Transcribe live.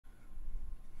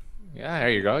Yeah, there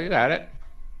you go. You got it.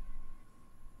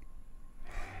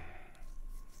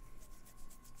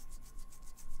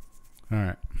 All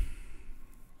right.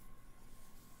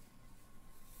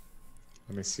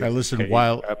 Let me see. I listen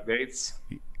while updates.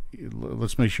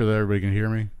 Let's make sure that everybody can hear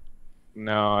me.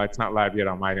 No, it's not live yet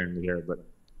on my end here, but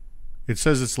it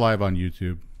says it's live on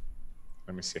YouTube.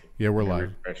 Let me see. Yeah, we're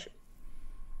live. Refresh it.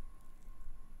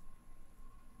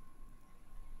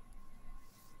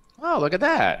 Oh, look at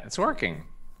that. It's working.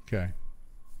 Okay.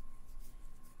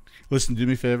 Listen, do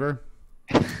me a favor.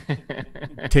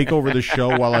 Take over the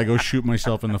show while I go shoot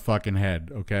myself in the fucking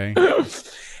head, okay?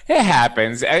 It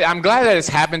happens. I'm glad that it's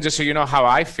happened just so you know how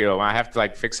I feel. I have to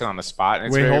like fix it on the spot. And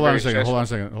it's Wait, very, hold on very a second. stressful. Hold on a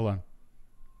second. Hold on.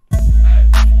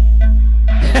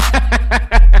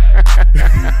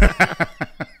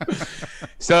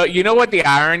 So you know what the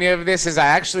irony of this is? I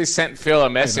actually sent Phil a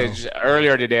message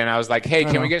earlier today, and I was like, "Hey,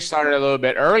 can we get started a little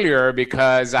bit earlier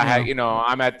because I had,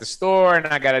 I'm at the store and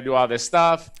I got to do all this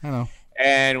stuff." I know.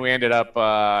 And we ended up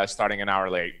starting an hour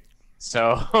late.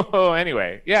 So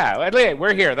anyway, yeah,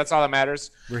 we're here. That's all that matters.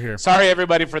 We're here. Sorry,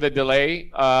 everybody, for the delay.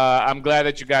 I'm glad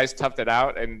that you guys toughed it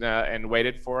out and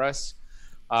waited for us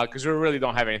because we really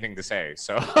don't have anything to say.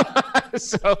 So,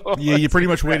 yeah, you pretty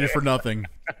much waited for nothing.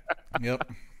 Yep.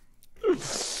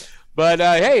 But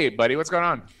hey, buddy, what's going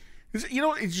on?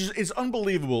 It's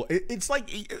unbelievable. It's like,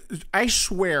 I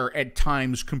swear at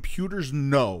times computers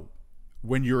know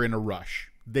when you're in a rush.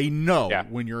 They know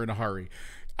when you're in a hurry.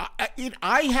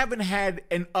 I haven't had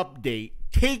an update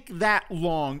take that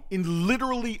long in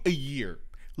literally a year.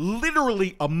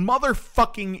 Literally a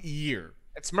motherfucking year.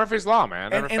 It's Murphy's Law,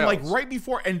 man. And like right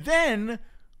before, and then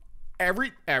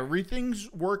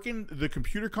everything's working. The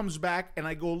computer comes back, and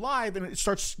I go live, and it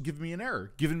starts giving me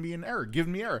error.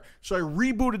 So I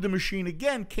rebooted the machine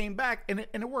again, came back, and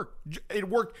it worked. It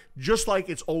worked just like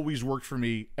it's always worked for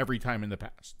me every time in the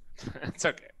past. It's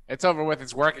okay. It's over with.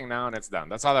 It's working now, and it's done.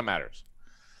 That's all that matters.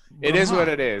 It is what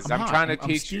it is. I'm trying to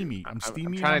teach you. I'm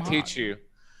trying to teach you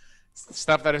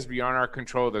stuff that is beyond our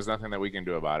control. There's nothing that we can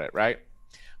do about it, right?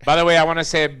 By the way, I want to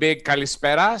say a big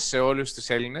𝗂𝗵𝗶𝗹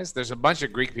𝗕𝗂𝘀. There's a bunch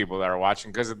of Greek people that are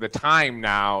watching because the time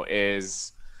now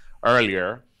is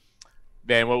earlier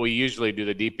than what we usually do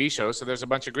the DP show. So there's a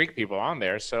bunch of Greek people on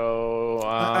there. So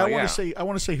I want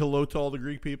to say hello to all the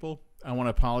Greek people. I want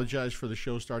to apologize for the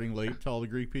show starting late to all the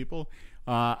Greek people.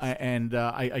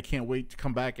 I can't wait to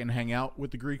come back and hang out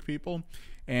with the Greek people.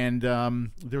 And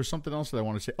there was something else that I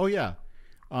want to say. Oh, yeah.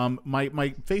 My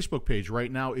Facebook page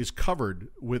right now is covered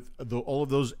with all of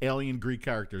those alien Greek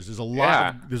characters. There's a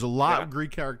lot of Greek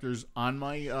characters on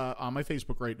my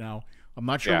Facebook right now. I'm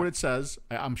not sure what it says.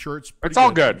 I'm sure it's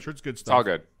all good. I'm sure it's good stuff. It's all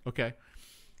good. Okay.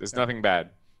 There's nothing bad.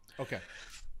 Okay.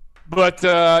 But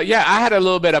yeah, I had a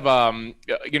little bit of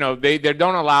they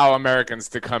don't allow Americans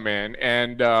to come in,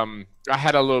 and I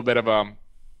had a little bit of a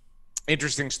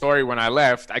interesting story when I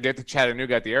left. I get to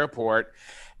Chattanooga at the airport,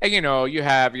 and you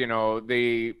have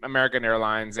the American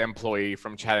Airlines employee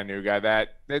from Chattanooga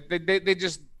that they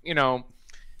just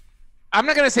I'm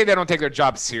not going to say they don't take their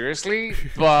job seriously,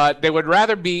 but they would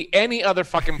rather be any other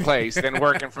fucking place than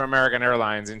working for American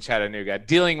Airlines in Chattanooga,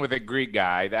 dealing with a Greek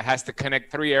guy that has to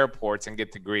connect 3 airports and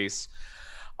get to Greece.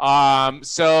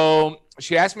 So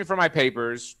she asked me for my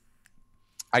papers.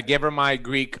 I gave her my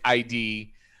Greek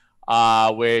ID,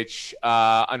 which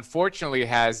unfortunately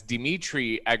has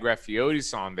Dimitri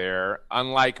𝗵𝗵𝗂𝗂𝗀 on there,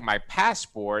 unlike my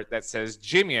passport that says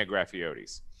𝗵𝗵𝗶𝗹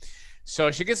𝗵𝗂𝗂𝗀.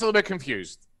 So she gets a little bit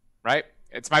confused, right?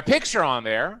 It's my picture on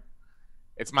there.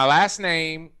 It's my last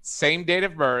name, same date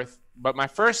of birth, but my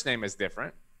first name is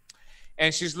different.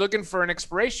 And she's looking for an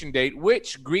expiration date,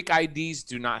 which Greek IDs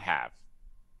do not have.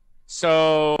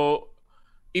 So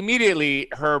immediately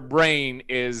her brain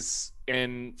is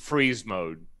in freeze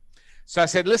mode. So I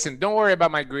said, listen, don't worry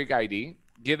about my Greek ID.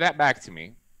 Give that back to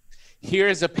me.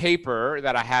 Here's a paper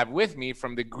that I have with me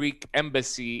from the Greek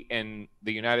embassy in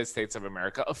the United States of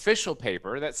America, official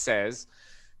paper that says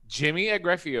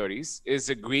𝗵𝗵𝗶𝗪 is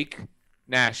a Greek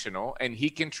national, and he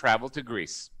can travel to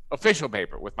Greece. Official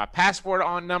paper with my passport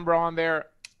number on there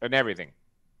and everything.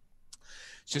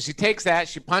 So she takes that,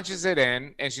 she punches it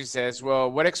in, and she says,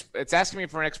 well, it's asking me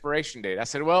for an expiration date. I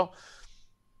said, well,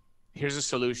 here's a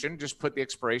solution. Just put the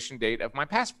expiration date of my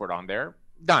passport on there.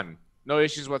 Done. No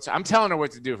issues whatsoever. I'm telling her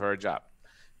what to do for her job.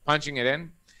 Punching it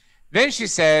in. Then she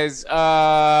says,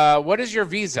 what is your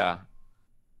visa?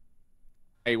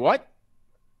 A what?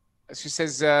 She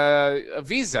says, a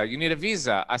visa. You need a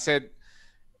visa. I said,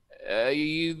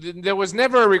 there was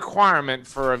never a requirement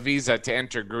for a visa to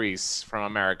enter Greece from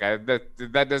America.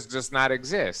 That does just not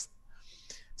exist.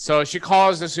 So she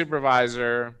calls the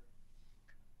supervisor.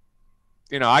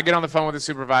 you know, I get on the phone with the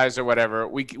supervisor, whatever.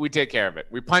 We take care of it.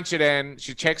 We punch it in.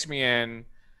 She checks me in.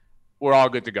 We're all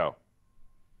good to go.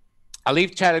 I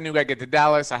leave Chattanooga. I get to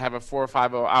Dallas. I have a 4 or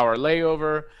 5 hour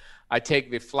layover. I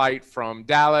take the flight from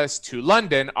Dallas to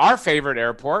London, our favorite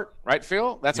airport, right,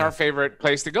 Phil? That's our favorite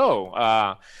place to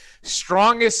go.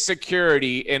 Strongest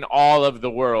security in all of the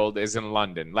world is in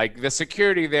London. Like, the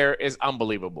security there is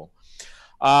unbelievable.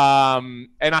 And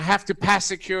I have to pass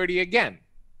security again.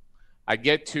 I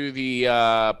get to the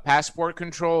passport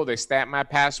control. They stamp my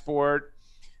passport.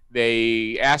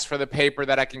 They ask for the paper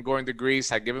that I can go into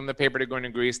Greece. I give them the paper to go into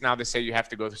Greece. Now they say you have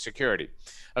to go through security.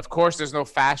 Of course, there's no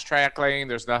fast track lane.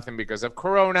 There's nothing because of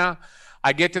Corona.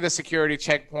 I get to the security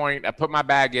checkpoint. I put my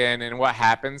bag in. And what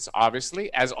happens,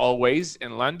 obviously, as always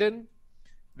in London,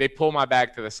 they pull my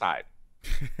bag to the side.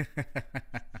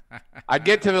 I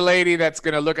get to the lady that's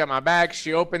going to look at my bag.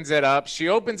 She opens it up. She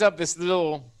opens up this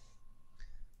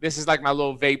is like my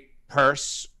little vape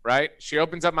purse, right? She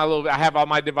opens up I have all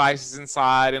my devices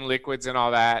inside and liquids and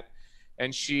all that.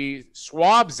 And she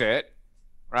swabs it,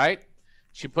 right?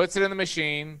 She puts it in the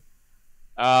machine.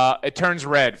 It turns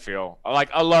red, Phil. Like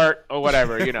alert or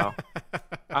whatever, you know.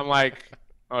 I'm like,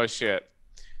 oh, shit.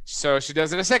 So she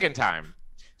does it a second time.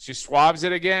 She swabs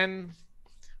it again,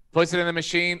 puts it in the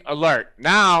machine, alert.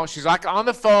 Now she's like on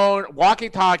the phone,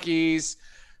 walkie-talkies.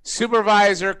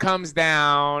 Supervisor comes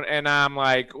down, and I'm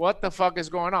like, what the fuck is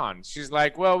going on? She's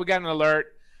like, well, we got an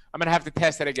alert. I'm going to have to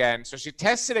test it again. So she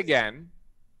tests it again.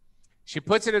 She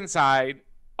puts it inside,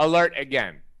 alert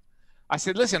again. I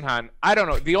said, listen, hon, I don't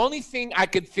know. The only thing I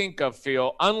could think of,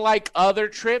 Phil, unlike other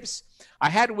trips, I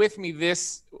had with me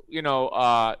this, you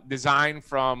know, design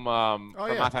from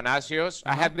Athanasios.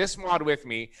 I had this mod with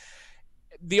me.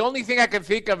 The only thing I can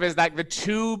think of is like the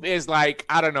tube is like,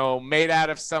 I don't know, made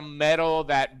out of some metal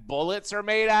that bullets are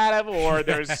made out of, or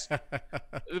there's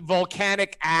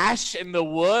volcanic ash in the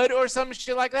wood or some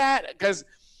shit like that. Because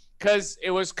it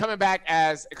was coming back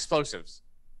as explosives.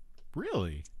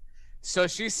 Really? So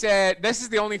she said, this is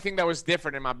the only thing that was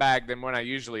different in my bag than when I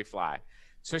usually fly.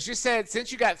 So she said,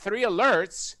 since you got 3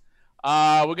 alerts,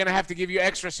 we're going to have to give you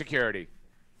extra security.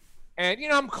 And, you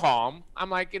know, I'm calm. I'm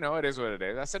like, you know, it is what it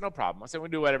is. I said, no problem. I said, we'll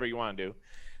do whatever you want to do.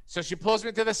 So she pulls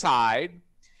me to the side,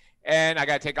 and I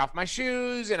got to take off my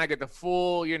shoes, and I get the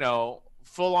full, you know,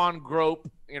 full-on grope,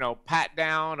 you know, pat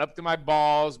down up to my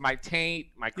balls, my taint,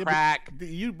 my crack. But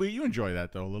you enjoy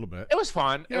that, though, a little bit. It was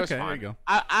fun. It was fun. There you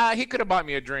go. He could have bought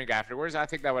me a drink afterwards. I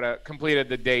think that would have completed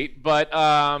the date. But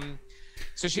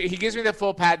so he gives me the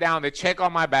full pat down. They check all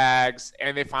my bags,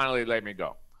 and they finally let me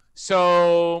go.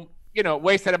 So, you know,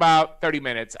 wasted about 30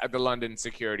 minutes at the London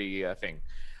security thing.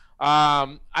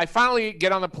 I finally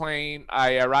get on the plane.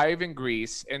 I arrive in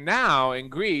Greece. And now in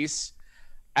Greece,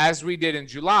 as we did in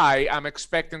July, I'm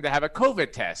expecting to have a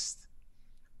COVID test.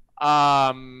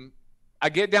 I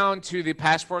get down to the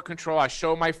passport control. I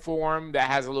show my form that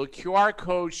has a little QR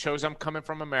code, shows I'm coming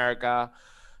from America.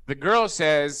 The girl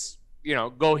says, you know,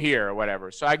 go here or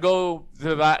whatever. So I go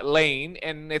to that lane,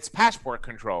 and it's passport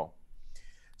control.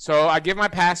 So I give my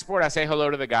passport. I say hello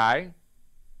to the guy.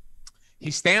 He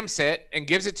stamps it and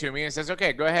gives it to me and says,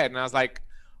 okay, go ahead. And I was like,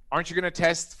 aren't you going to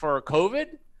test for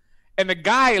COVID? And the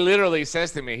guy literally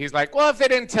says to me, he's like, well, if they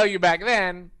didn't tell you back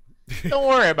then, don't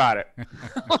worry about it.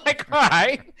 I'm like, all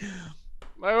right.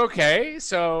 Like, okay.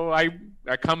 So I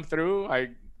come through. I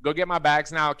go get my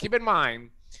bags. Now, keep in mind,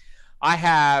 I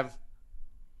have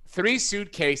 3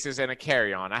 suitcases and a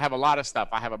carry-on. I have a lot of stuff.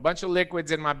 I have a bunch of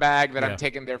liquids in my bag that I'm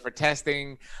taking there for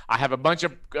testing. I have a bunch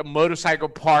of motorcycle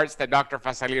parts that Dr.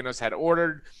 Fasalinos had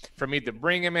ordered for me to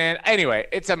bring him in. Anyway,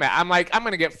 it's a mess. I'm like, I'm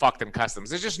going to get fucked in customs.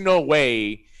 There's just no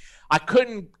way. I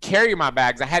couldn't carry my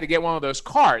bags. I had to get one of those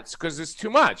carts because it's too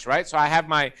much, right? So I have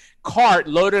my cart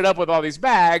loaded up with all these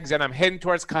bags, and I'm heading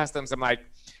towards customs. I'm like,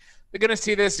 they're going to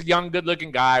see this young,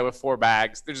 good-looking guy with 4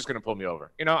 bags. They're just going to pull me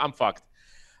over. You know, I'm fucked.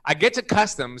 I get to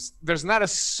customs. There's not a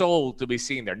soul to be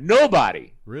seen there.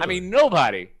 Nobody. Really? I mean,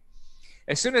 nobody.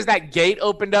 As soon as that gate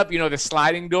opened up, you know, the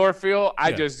sliding door feel,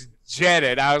 I just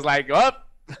jetted. I was like, oh,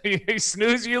 you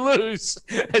snooze, you lose.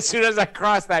 As soon as I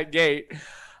crossed that gate,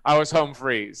 I was home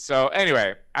free. So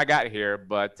anyway, I got here,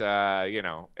 but, you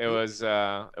know, it was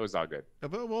all good.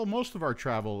 Well, most of our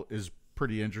travel is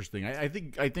pretty interesting. I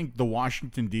think the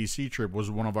Washington, D.C. trip was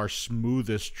one of our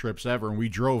smoothest trips ever, and we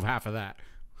drove half of that.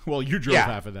 Well, you drove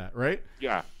half of that, right?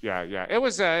 Yeah. It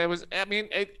was, I mean,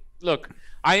 look,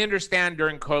 I understand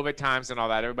during COVID times and all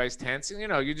that, everybody's tense. And, you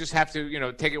know, you just have to, you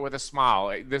know, take it with a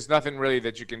smile. There's nothing really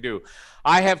that you can do.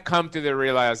 I have come to the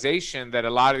realization that a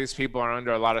lot of these people are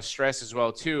under a lot of stress as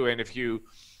well, too. And if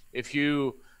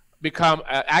you become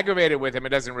aggravated with them, it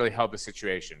doesn't really help the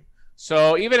situation.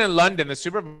 So even in London, the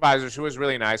supervisor, she was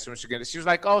really nice. She was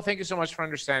like, "Oh, thank you so much for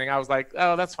understanding." I was like,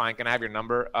 "Oh, that's fine. Can I have your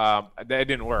number?" It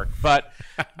didn't work, but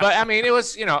I mean, it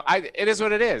was, it is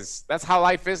what it is. That's how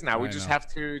life is now. We just have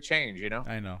to change,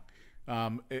 I know.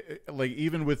 Like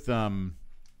even with my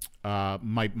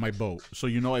boat. So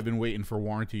I've been waiting for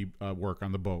warranty work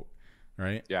on the boat,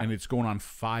 right? Yeah. And it's going on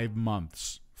 5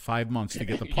 months. 5 months to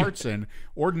get the parts in.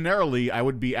 Ordinarily, I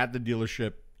would be at the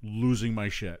dealership losing my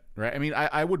shit, right? I mean,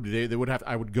 I would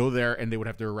go there and they would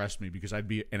have to arrest me because I'd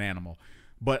be an animal.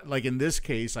 But like in this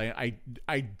case, I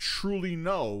truly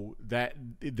know that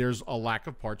there's a lack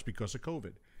of parts because of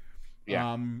COVID.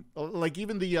 Yeah. Like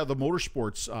even the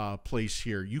motorsports place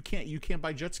here, you can't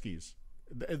buy jet skis.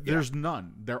 There's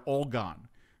none. They're all gone.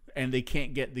 And they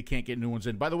can't get new ones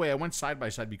in. By the way, I went side by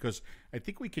side because I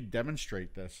think we could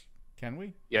demonstrate this. Can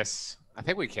we? Yes, I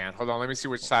think we can. Hold on, let me see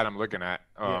which side I'm looking at.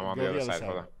 Oh, I'm on the other side.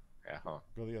 Hold on. Yeah, hold on.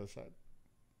 Go to the other side.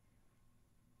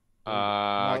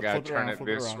 I gotta turn it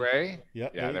this way. Yeah,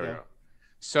 there we go.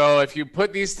 So if you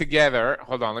put these together,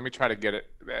 hold on, let me try to get it.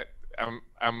 I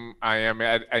am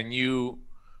at a new.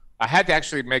 I had to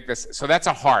actually make this. So that's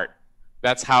a heart.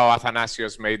 That's how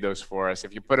Athanasios made those for us.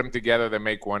 If you put them together, they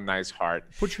make one nice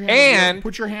heart. Put your hand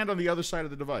on the other side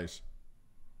of the device.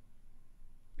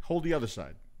 Hold the other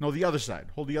side. No, the other side.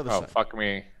 Hold the other side. Oh, fuck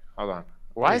me. Hold on.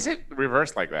 Why is it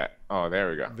reversed like that? Oh,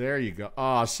 there we go. There you go.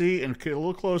 Oh, see, and a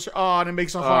little closer. Oh, and it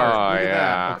makes a heart. Look at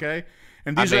that. Okay.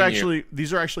 And these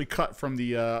are actually cut from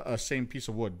the same piece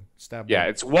of wood. Stab wood. Yeah,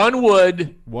 it's one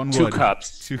wood, two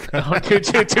cups. Two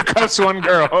cups, one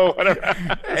girl. Oh, whatever.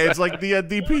 It's like the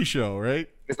DP show, right?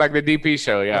 It's like the DP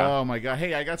show, yeah. Oh my God.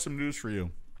 Hey, I got some news for you.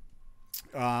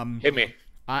 Hit me.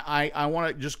 I want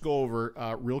to just go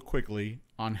over real quickly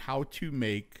on how to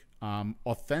make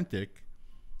authentic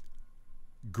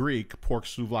Greek pork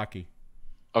souvlaki.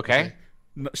 Okay.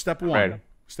 Step one. Right.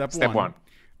 Step one.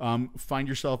 Find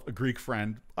yourself a Greek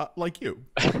friend like you.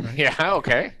 Right? Yeah.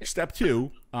 Okay. Step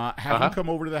two. Have him come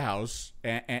over to the house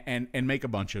and make a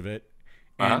bunch of it.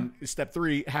 And step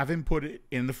three, have him put it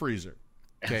in the freezer.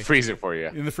 Okay. Freeze it for you.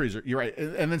 In the freezer. You're right.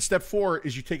 And then step four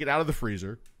is you take it out of the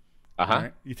freezer.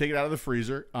 Right? You take it out of the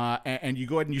freezer and you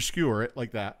go ahead and you skewer it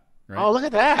like that. Right? Oh, look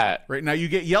at that. Right now you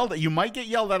get yelled at. You might get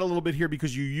yelled at a little bit here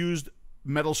because you used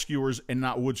metal skewers and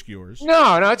not wood skewers.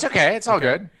 No, it's okay. It's all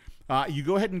good. You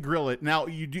go ahead and grill it. Now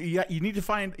you need to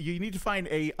find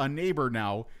a neighbor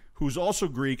now who's also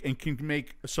Greek and can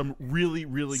make some really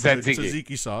good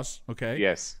tzatziki sauce. Okay.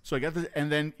 Yes. So I got this,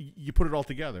 and then you put it all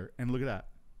together, and look at that.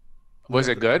 Was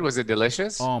it good? Was it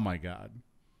delicious? Oh my God.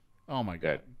 Oh my God.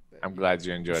 Good. I'm glad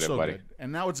you enjoyed it, buddy. Good.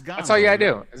 And now it's gone. That's all you gotta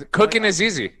do. Cooking is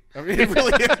easy. I mean, it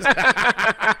really is.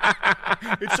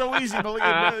 It's so easy.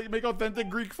 You make authentic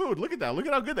Greek food. Look at that. Look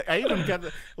at how good. I even got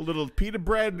a little pita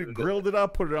bread, grilled it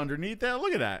up, put it underneath there.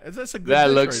 Look at that. That's a good. That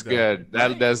looks good.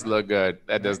 That does look good.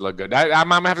 That does look good. I'm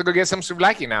gonna have to go get some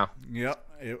souvlaki now.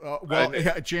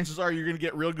 Yep. Chances are you're gonna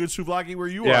get real good souvlaki where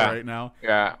you are right now.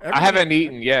 Yeah. I haven't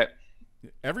eaten yet.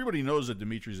 Everybody knows that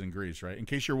Dimitri's in Greece, right? In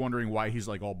case you're wondering why he's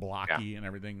like all blocky and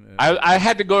everything. I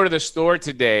had to go to the store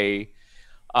today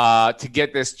to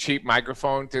get this cheap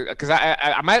microphone because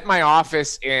I'm at my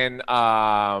office in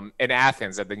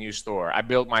Athens at the new store. I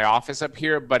built my office up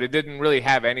here, but it didn't really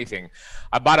have anything.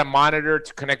 I bought a monitor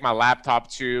to connect my laptop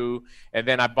to, and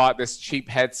then I bought this cheap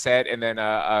headset and then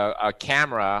a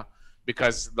camera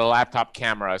because the laptop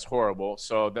camera is horrible.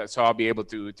 So I'll be able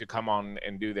to come on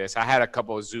and do this. I had a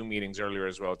couple of Zoom meetings earlier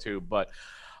as well too, but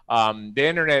the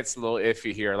internet's a little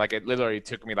iffy here. Like it literally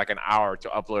took me like an hour to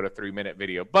upload a 3-minute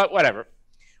video, but whatever.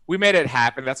 We made it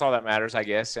happen. That's all that matters, I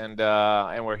guess. And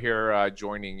we're here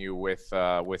joining you with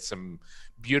some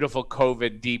beautiful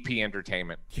COVID DP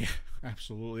entertainment. Yeah,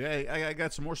 absolutely. Hey, I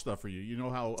got some more stuff for you. You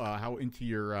know how into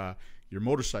your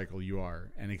motorcycle you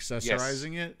are and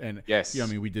accessorizing it. And I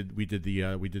mean, we did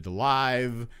the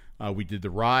live, we did the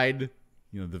ride.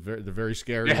 You know, the very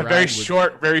scary ride. very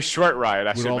short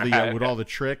ride. With all the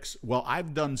tricks. Well,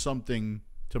 I've done something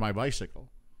to my bicycle.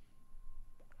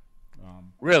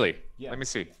 Really? Yeah. Let me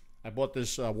see. I bought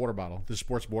this water bottle, this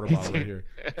sports water bottle right here.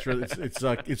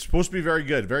 It's supposed to be very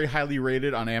good, very highly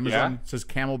rated on Amazon. It says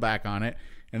Camelback on it,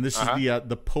 and this is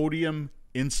the podium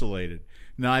insulated.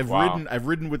 Now I've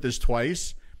ridden with this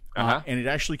twice, and it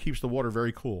actually keeps the water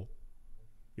very cool.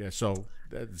 Yeah, so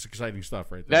that's exciting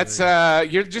stuff right there.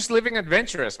 That's you're just living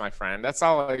adventurous, my friend. That's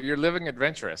all. You're living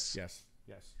adventurous. Yes.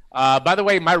 By the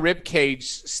way, my rib cage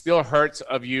still hurts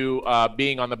of you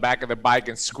being on the back of the bike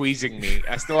and squeezing me.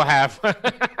 I still have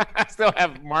still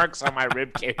have marks on my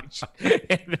rib cage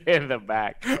in the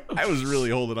back. I was really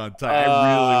holding on tight.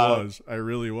 I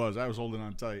really was. I was holding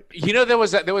on tight. You know,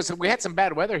 we had some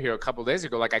bad weather here a couple of days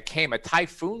ago. Like a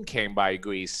typhoon came by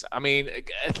Greece. I mean,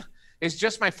 it's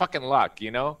just my fucking luck,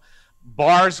 you know?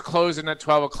 Bars closing at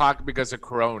 12 o'clock because of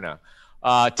Corona.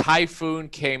 Typhoon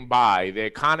came by. The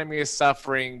economy is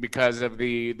suffering because of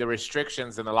the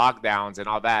restrictions and the lockdowns and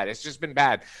all that. It's just been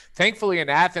bad. Thankfully, in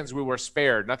Athens, we were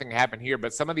spared. Nothing happened here,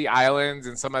 but some of the islands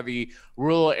and some of the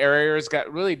rural areas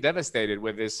got really devastated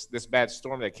with this bad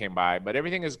storm that came by. But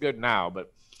everything is good now.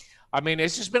 But I mean,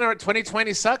 it's just been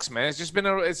 2020 sucks, man. It's just been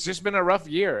a rough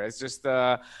year. It's just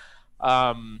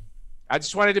I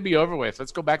just wanted to be over with.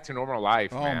 Let's go back to normal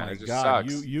life, man. My it just God,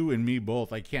 sucks. you and me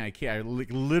both. I can't. I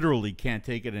literally can't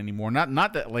take it anymore.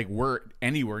 Not that like we're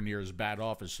anywhere near as bad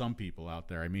off as some people out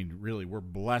there. I mean, really, we're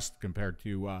blessed compared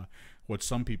to what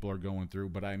some people are going through.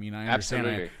 But I mean, I understand.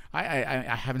 Absolutely.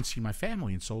 I haven't seen my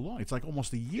family in so long. It's like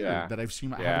almost a year that I haven't seen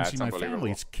my family.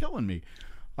 It's killing me.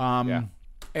 And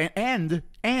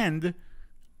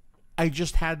I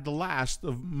just had the last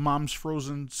of Mom's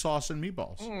frozen sauce and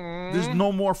meatballs. There's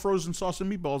no more frozen sauce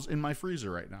and meatballs in my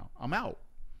freezer right now. I'm out.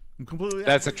 I'm completely out.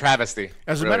 That's a travesty.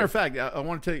 As a matter of fact, I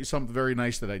want to tell you something very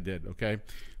nice that I did, okay?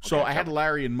 So I had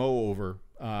Larry and Mo over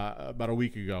about a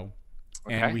week ago,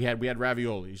 and we had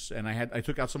raviolis, and I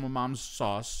took out some of Mom's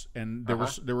sauce, and there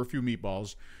were a few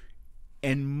meatballs,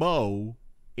 and Mo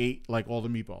ate like all the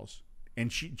meatballs. And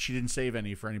she didn't save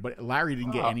any for anybody. Larry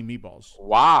didn't get any meatballs.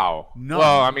 Wow. No.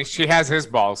 Well, I mean, she has his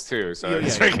balls too, so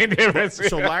it's making a difference.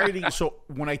 So Larry didn't. So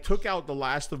when I took out the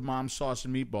last of Mom's sauce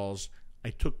and meatballs,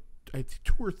 I had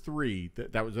 2 or 3.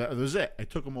 That was it. I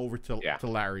took them over to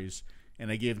Larry's, and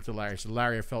I gave them to Larry. I said,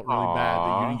 Larry, I felt really bad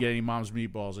that you didn't get any Mom's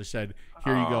meatballs. I said,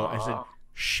 here you go. I said,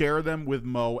 share them with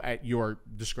Mo at your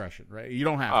discretion, right? You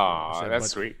don't have to. Oh, that's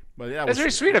sweet. But that's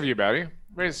very sweet of you, buddy.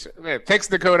 Thanks,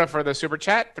 Dakota, for the super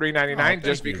chat, $3.99,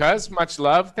 just because. Much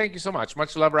love. Thank you so much.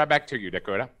 Much love right back to you,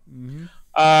 Dakota.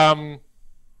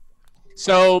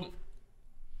 So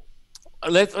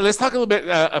let's talk a little bit,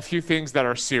 a few things that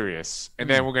are serious, and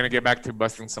then we're going to get back to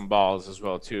busting some balls as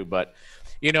well, too. But,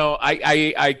 you know,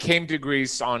 I came to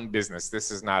Greece on business.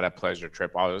 This is not a pleasure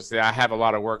trip. Obviously, I have a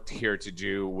lot of work here to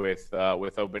do with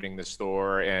opening the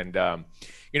store, and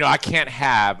you know, I can't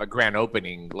have a grand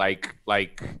opening like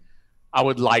I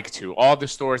would like to. All the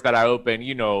stores that I open,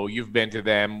 you know, you've been to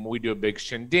them. We do a big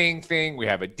shindig thing. We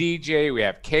have a DJ. We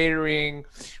have catering.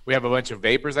 We have a bunch of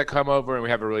vapors that come over, and we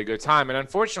have a really good time. And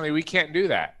unfortunately, we can't do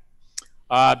that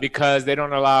because they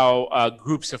don't allow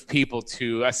groups of people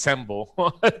to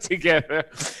assemble together.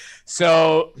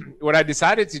 So what I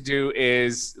decided to do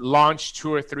is launch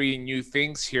 2 or 3 new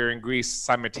things here in Greece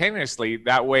simultaneously.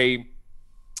 That way,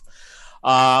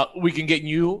 we can get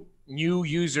new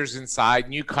users inside,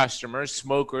 new customers,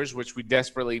 smokers, which we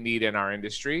desperately need in our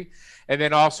industry. And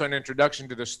then also an introduction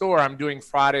to the store. I'm doing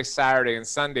Friday, Saturday, and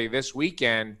Sunday this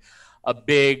weekend, a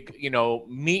big, you know,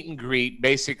 meet and greet.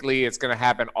 Basically, it's going to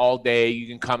happen all day. You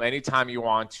can come anytime you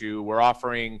want to. We're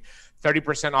offering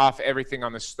 30% off everything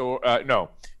on the store.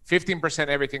 15%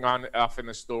 everything off in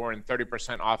the store and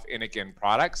 30% off Inikin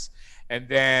products. And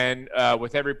then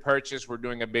with every purchase, we're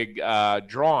doing a big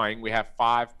drawing. We have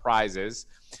 5 prizes.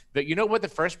 But you know what the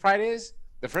first prize is?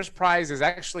 The first prize is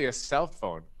actually a cell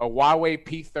phone, a Huawei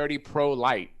P30 Pro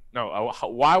Lite. No, a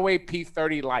Huawei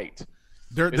P30 Lite.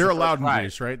 They're allowed in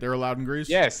Greece, right? They're allowed in Greece?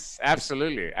 Yes,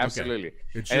 absolutely. Absolutely. Okay.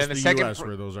 It's just the U.S.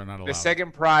 where those are not allowed. The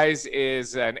second prize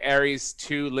is an Aries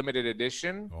 2 limited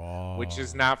edition, which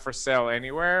is not for sale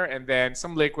anywhere, and then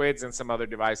some liquids and some other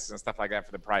devices and stuff like that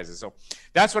for the prizes. So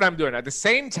that's what I'm doing. At the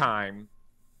same time,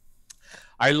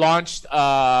 I launched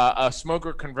a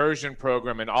smoker conversion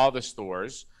program in all the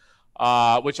stores,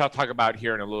 which I'll talk about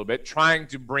here in a little bit, trying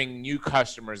to bring new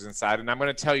customers inside, and I'm going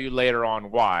to tell you later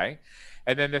on why.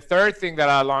 And then the third thing that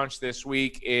I launched this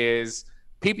week is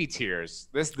𝗵𝗵𝗶𝗹 Tears.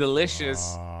 This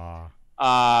delicious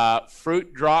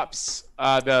fruit drops.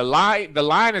 The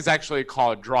line is actually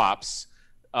called Drops,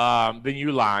 the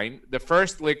new line. The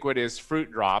first liquid is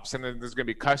fruit drops, and then there's going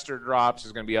to be custard drops.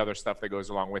 There's going to be other stuff that goes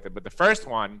along with it. But the first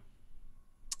one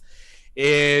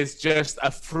is just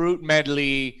a fruit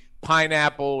medley,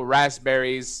 pineapple,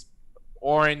 raspberries,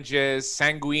 oranges,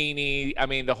 sanguini. I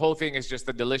mean, the whole thing is just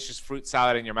a delicious fruit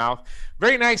salad in your mouth.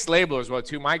 Very nice label as well,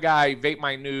 too. My guy,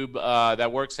 𝗣𝗵𝗶𝗹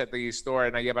that works at the store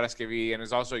in 𝗍𝗵𝗶𝗹 and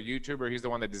is also a YouTuber, he's the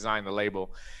one that designed the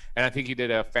label. And I think he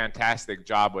did a fantastic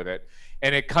job with it.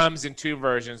 And it comes in 2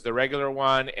 versions, the regular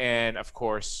one and, of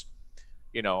course,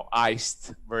 you know,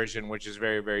 iced version, which is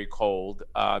very, very cold,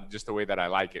 just the way that I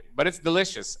like it. But it's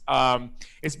delicious.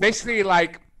 It's basically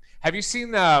like, have you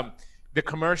seen the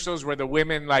commercials where the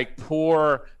women like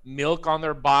pour milk on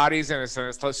their bodies and it's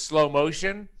in slow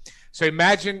motion. So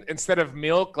imagine instead of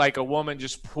milk, like a woman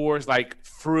just pours like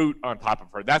fruit on top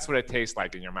of her. That's what it tastes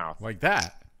like in your mouth. Like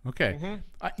that. Okay.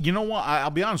 You know what? I'll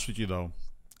be honest with you though.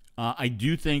 I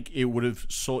do think it would have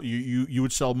sold you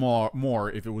would sell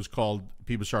more if it was called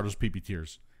𝗵𝗵𝗶𝗀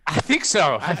𝗕𝗂𝗂𝗂. I think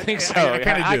so. I think so. I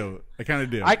kind of do. I kind of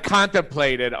do. I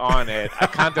contemplated on it.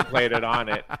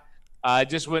 It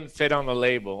just wouldn't fit on the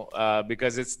label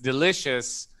because it's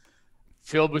delicious.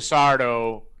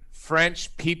 𝗵𝗵𝗀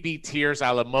French 𝗕𝗂𝗂𝗂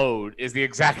à la mode is the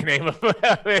exact name of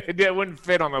it. It wouldn't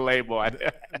fit on the label.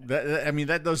 I mean,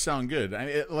 that does sound good.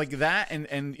 Like that, and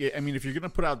I mean, if you're gonna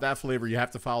put out that flavor, you have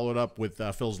to follow it up with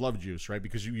Phil's Love Juice, right?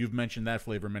 Because you've mentioned that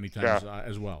flavor many times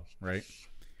as well, right?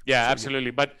 Yeah,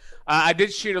 absolutely. But I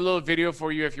did shoot a little video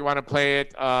for you if you want to play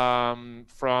it from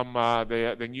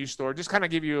the new store. Just kind of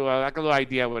give you like a little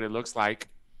idea what it looks like.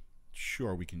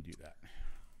 Sure, we can do that.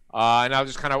 And I'll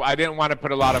just kind of, I didn't want to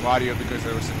put a lot of audio because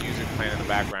there was some music playing in the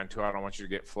background too. I don't want you to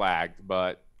get flagged,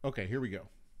 but. Okay, here we go.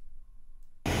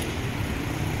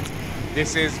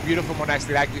 This is beautiful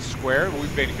𝗵𝗏𝗃 Square.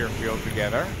 We've been here filmed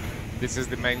together. This is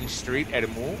the main street,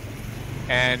 𝗏𝗵𝗃.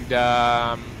 And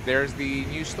there's the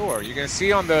new store. You're going to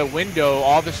see on the window,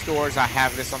 all the stores, I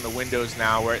have this on the windows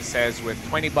now where it says with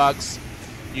 $20,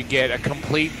 you get a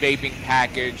complete vaping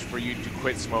package for you to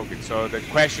quit smoking. So the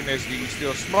question is, do you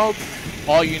still smoke?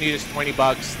 All you need is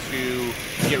 $20 to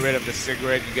get rid of the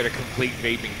cigarette. You get a complete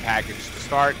vaping package to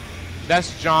start.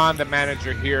 That's John, the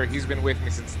manager here. He's been with me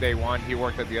since day one. He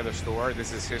worked at the other store.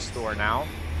 This is his store now.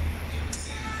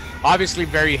 Obviously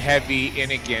very heavy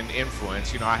Inniken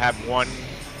influence. You know, I have one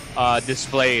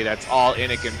display that's all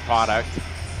Inniken product,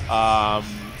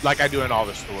 like I do in all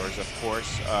the stores, of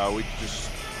course. We just,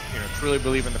 you know, truly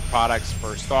believe in the products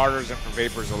for starters and for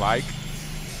vapors alike.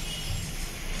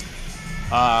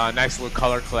 Nice little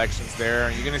color collections there.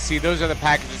 And you're going to see those are the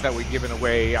packages that we're giving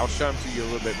away. I'll show them to you a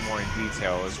little bit more in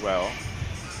detail as well.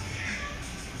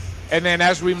 And then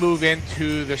as we move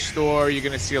into the store, you're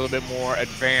going to see a little bit more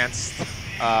advanced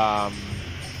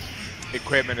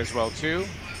equipment as well too.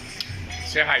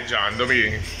 Say hi, John.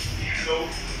 Hello.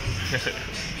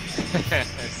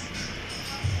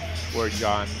 Word,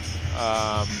 John.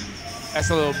 That's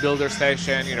a little builder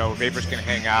station. You know, vapors can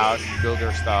hang out and build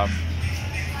their stuff.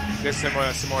 There's some more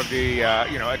of the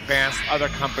you know, advanced other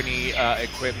company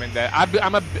equipment that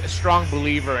I'm a strong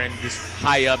believer in. Just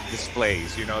high up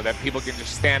displays. You know, that people can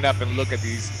just stand up and look at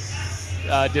these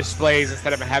displays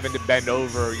instead of having to bend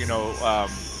over. You know,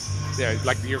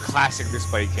 like your classic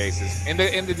display cases. In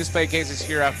the display cases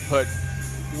here, I've put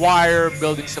wire,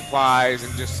 building supplies,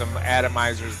 and just some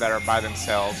atomizers that are by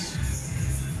themselves,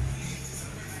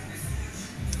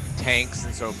 tanks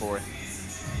and so forth.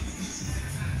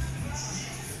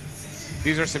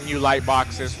 These are some new light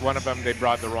boxes. One of them, they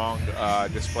brought the wrong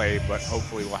display, but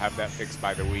hopefully we'll have that fixed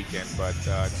by the weekend. But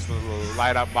just little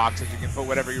light up boxes. You can put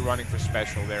whatever you're running for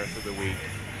special there through the week.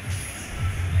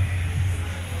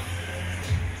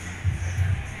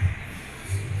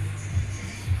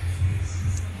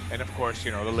 And of course,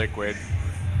 you know, the liquid.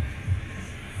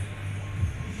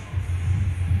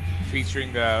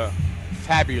 Featuring the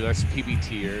fabulous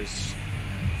𝗵𝗵𝗂𝗂𝗂s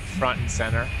front and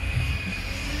center.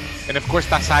 And of course,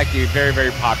 𝗪𝗪𝗃, very,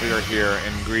 very popular here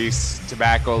in Greece.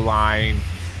 Tobacco line,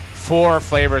 4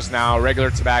 flavors now: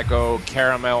 regular tobacco,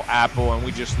 caramel, apple, and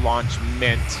we just launched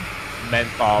mint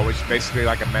menthol, which is basically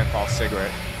like a menthol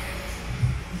cigarette.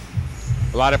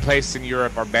 A lot of places in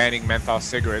Europe are banning menthol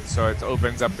cigarettes, so it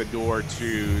opens up the door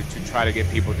to try to get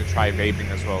people to try vaping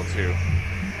as well too.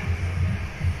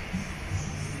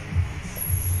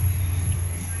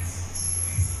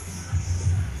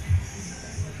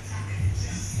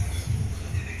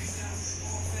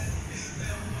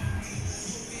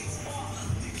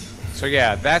 So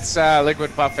yeah, that's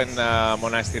Liquid Puff and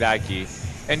𝗵𝗏𝗃.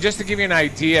 And just to give you an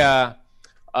idea,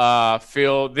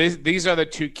 Phil, these are the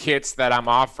 2 kits that I'm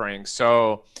offering.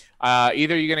 So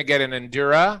either you're going to get an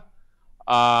Endura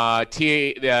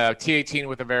T18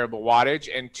 with a variable wattage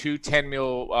and 2 10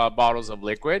 ml bottles of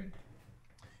liquid.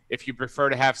 If you prefer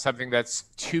to have something that's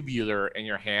tubular in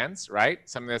your hands, right?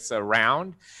 Something that's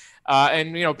round.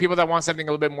 And, you know, people that want something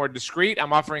a little bit more discreet,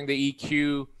 I'm offering the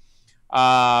EQ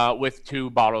with 2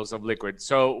 bottles of liquid.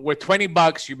 So with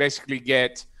 $20, you basically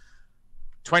get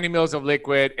 20 mils of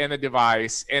liquid in the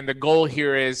device. And the goal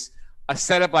here is a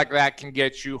setup like that can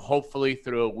get you hopefully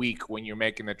through a week when you're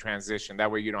making the transition.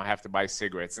 That way you don't have to buy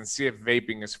cigarettes, and see if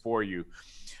vaping is for you.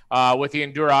 With the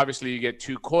Endura, obviously you get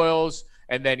 2 coils,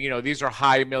 And then, these are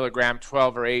high milligram,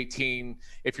 12 or 18.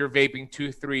 If you're vaping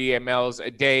 2-3 mLs a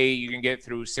day, you can get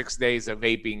through 6 days of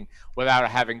vaping without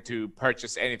having to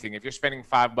purchase anything. If you're spending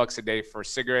 $5 a day for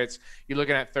cigarettes, you're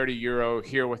looking at €30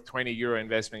 here. With €20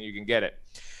 investment, you can get it.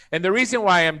 And the reason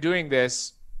why I'm doing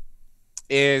this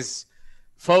is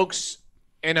folks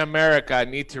in America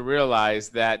need to realize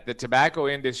that the tobacco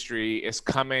industry is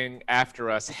coming after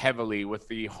us heavily with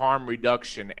the harm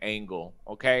reduction angle,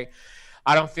 okay?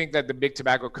 I don't think that the big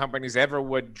tobacco companies ever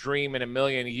would dream in a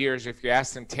million years, if you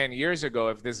asked them 10 years ago,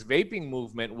 if this vaping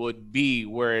movement would be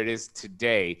where it is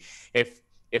today. If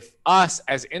us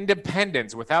as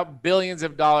independents, without billions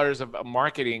of dollars of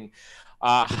marketing,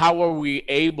 how are we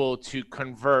able to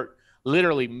convert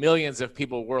literally millions of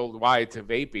people worldwide to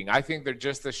vaping? I think they're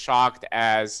just as shocked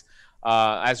as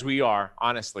we are,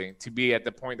 honestly, to be at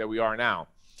the point that we are now.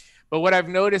 But what I've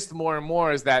noticed more and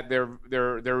more is that they're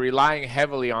relying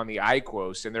heavily on the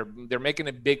IQOS, and they're making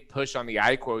a big push on the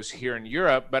IQOS here in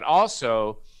Europe, but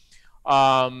also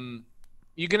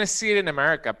you're going to see it in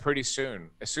America pretty soon.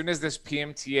 As soon as this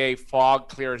PMTA fog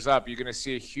clears up, you're going to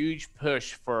see a huge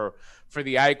push for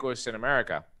the IQOS in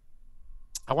America.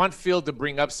 I want Phil to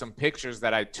bring up some pictures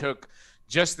that I took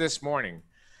just this morning.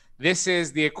 This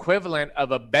is the equivalent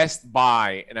of a Best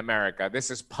Buy in America.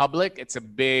 This is public. It's a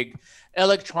big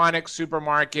electronic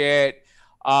supermarket,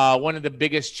 one of the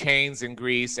biggest chains in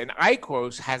Greece. And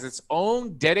IQOS has its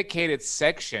own dedicated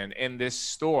section in this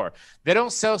store. They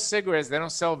don't sell cigarettes. They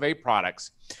don't sell vape products.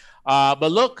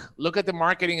 But look at the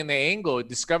marketing and the angle.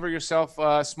 Discover yourself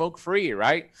smoke-free,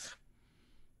 right?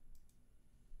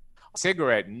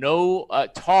 Cigarette, no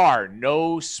tar,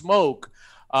 no smoke,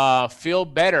 feel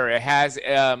better. It has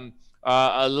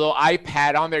a little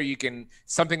iPad on there. You can,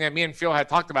 something that me and Phil had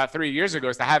talked about 3 years ago,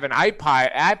 is to have an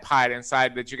iPad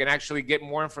inside that you can actually get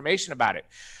more information about it.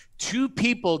 2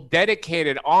 people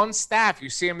dedicated on staff, you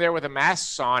see them there with a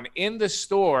mask on in the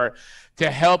store,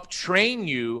 to help train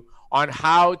you on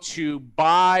how to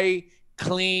buy,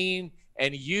 clean,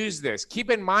 and use this.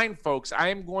 Keep in mind, folks, I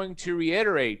am going to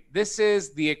reiterate, this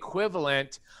is the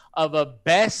equivalent of a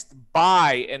Best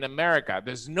Buy in America.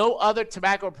 There's no other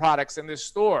tobacco products in this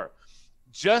store,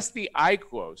 just the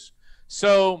IQOS.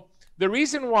 So the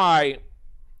reason why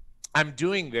I'm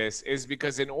doing this is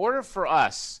because in order for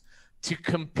us to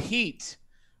compete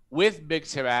with big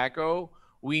tobacco,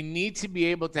 we need to be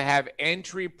able to have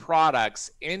entry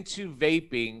products into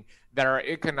vaping that are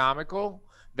economical,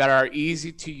 that are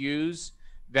easy to use,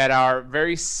 that are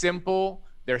very simple,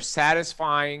 they're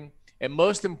satisfying, and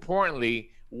most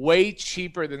importantly, way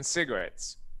cheaper than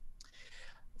cigarettes.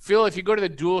 Phil, if you go to the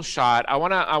dual shot, I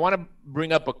wanna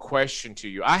bring up a question to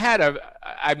you.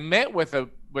 I met with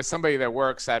somebody that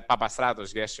works at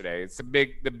𝗵𝗵𝗶𝗹 yesterday. It's the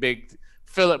big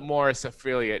Philip Morris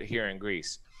affiliate here in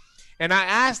Greece. And I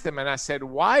asked him, and I said,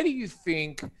 why do you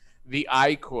think the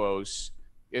IQOS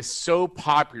is so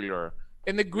popular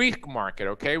in the Greek market?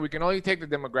 Okay, we can only take the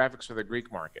demographics for the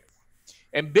Greek market.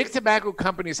 And big tobacco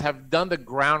companies have done the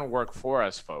groundwork for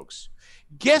us, folks.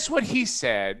 Guess what he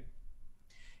said?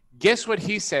 Guess what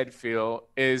he said, Phil,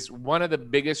 is one of the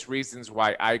biggest reasons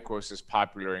why IQOS is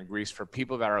popular in Greece for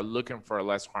people that are looking for a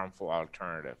less harmful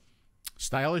alternative.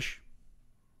 Stylish?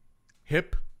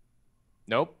 Hip?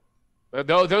 Nope.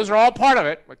 Those are all part of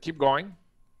it, but keep going.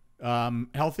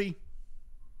 Healthy?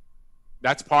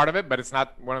 That's part of it, but it's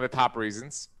not one of the top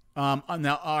reasons.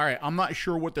 Now, all right, I'm not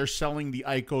sure what they're selling the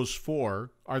IQOS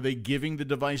for. Are they giving the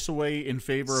device away in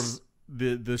favor of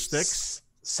the sticks?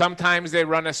 Sometimes they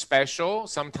run a special.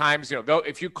 Sometimes,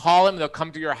 if you call them, they'll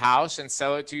come to your house and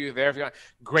sell it to you there. If you want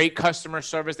great customer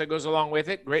service that goes along with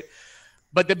it, great.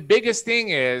 But the biggest thing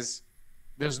is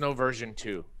there's no version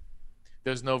 2.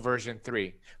 There's no version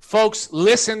 3. Folks,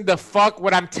 listen the fuck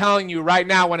what I'm telling you right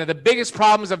now. One of the biggest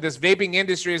problems of this vaping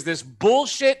industry is this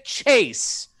bullshit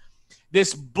chase.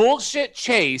 This bullshit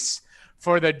chase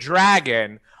for the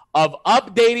dragon of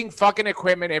updating fucking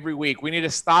equipment every week. We need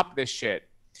to stop this shit.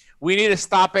 We need to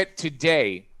stop it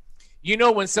today.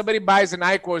 When somebody buys an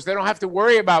IQOS, they don't have to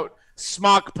worry about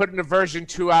Smock putting a version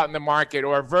 2 out in the market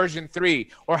or version 3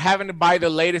 or having to buy the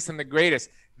latest and the greatest.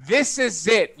 This is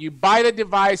it. You buy the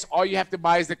device. All you have to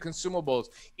buy is the consumables.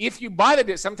 If you buy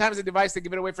sometimes the device, they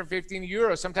give it away for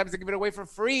 €15. Sometimes they give it away for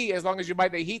free as long as you buy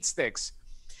the heat sticks.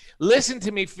 Listen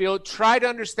to me, Phil. Try to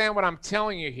understand what I'm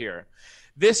telling you here.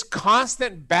 This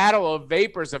constant battle of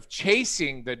vapors of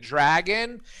chasing the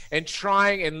dragon and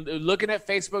trying and looking at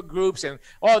Facebook groups and,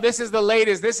 oh, this is the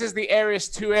latest. This is the Aries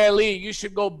 2 LE. You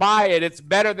should go buy it. It's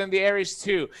better than the Aries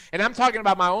 2. And I'm talking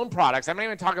about my own products. I'm not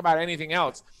even talking about anything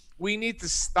else. We need to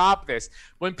stop this.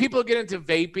 When people get into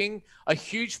vaping, a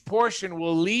huge portion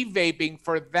will leave vaping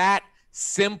for that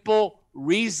simple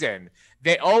reason.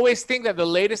 They always think that the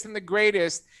latest and the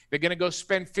greatest, they're going to go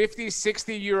spend 50,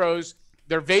 60 euros.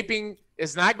 Their vaping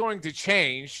is not going to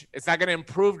change. It's not going to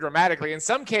improve dramatically. In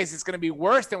some cases, it's going to be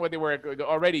worse than what they were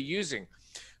already using.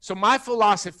 So my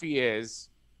philosophy is,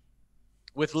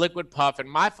 with Liquid Puff, and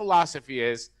my philosophy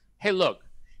is, hey, look,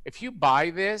 if you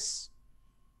buy this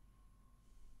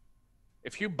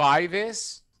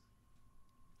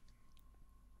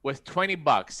with 20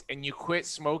 bucks and you quit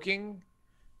smoking,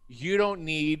 you don't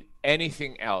need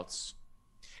anything else.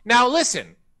 Now,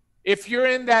 listen, if you're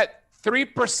in that 3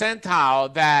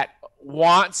 percentile that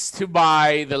wants to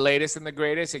buy the latest and the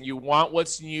greatest, and you want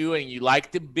what's new, and you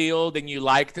like to build, and you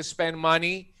like to spend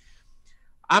money,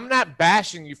 I'm not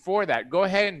bashing you for that. Go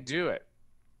ahead and do it.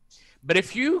 But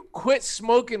if you quit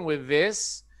smoking with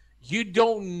this, you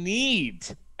don't need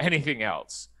anything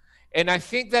else. And I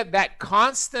think that that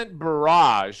constant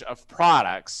barrage of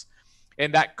products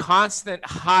and that constant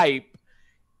hype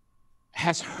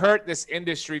has hurt this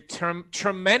industry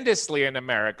tremendously in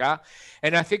America.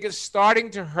 And I think it's starting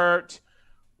to hurt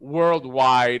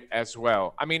worldwide as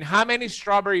well. I mean, how many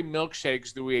strawberry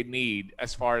milkshakes do we need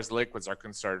as far as liquids are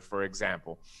concerned, for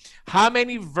example? How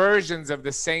many versions of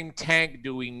the same tank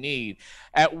do we need?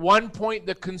 At one point,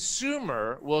 the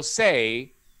consumer will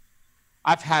say,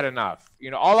 I've had enough.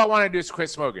 You know, all I want to do is quit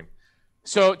smoking.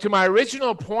 So to my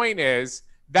original point is,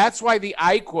 that's why the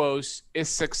IQOS is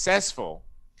successful.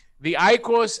 The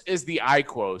IQOS is the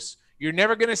IQOS. You're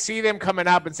never going to see them coming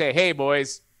up and say, hey,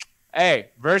 boys, hey,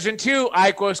 version 2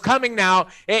 IQOS coming now.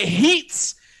 It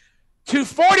heats to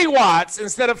 40 watts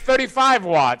instead of 35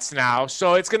 watts now.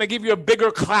 So it's going to give you a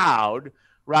bigger cloud,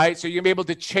 right? So you'll be able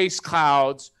to chase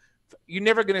clouds. You're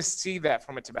never going to see that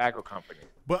from a tobacco company.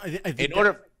 But I think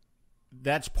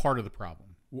that's part of the problem.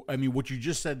 I mean, what you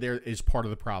just said there is part of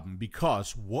the problem,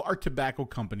 because what are tobacco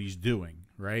companies doing,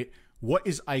 right? What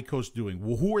is IQOS doing?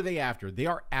 Well, who are they after? They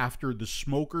are after the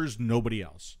smokers, nobody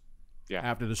else. Yeah.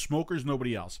 After the smokers,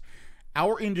 nobody else.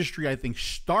 Our industry, I think,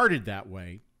 started that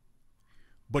way,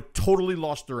 but totally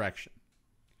lost direction.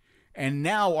 And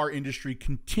now our industry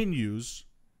continues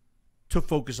to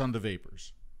focus on the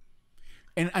vapors.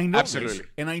 And I know this,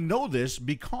 and I know this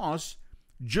because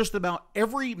just about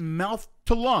every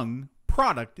mouth-to-lung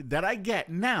product that I get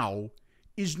now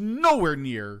is nowhere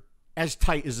near as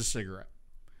tight as a cigarette.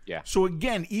 Yeah. So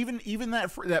again, even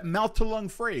that mouth-to-lung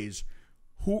phrase,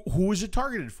 who is it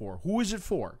targeted for? Who is it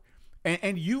for?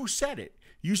 And you said it.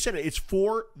 You said it. It's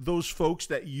for those folks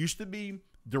that used to be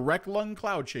direct lung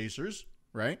cloud chasers,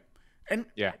 right? And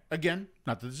yeah, again,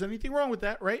 not that there's anything wrong with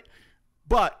that, right?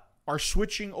 But are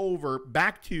switching over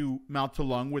back to mouth to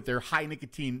lung with their high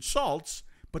nicotine salts,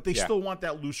 but they still want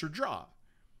that looser draw.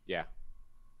 Yeah.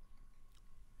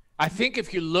 I think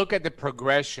if you look at the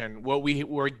progression, what we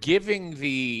were telling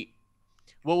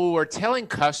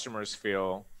customers,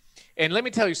 Phil, and let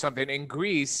me tell you something, in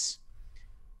Greece,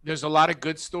 there's a lot of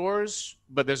good stores,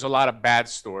 but there's a lot of bad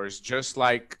stores, just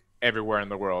like everywhere in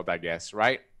the world, I guess,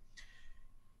 right?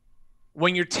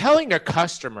 When you're telling a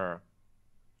customer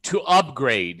to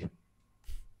upgrade,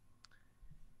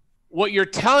 what you're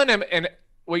telling them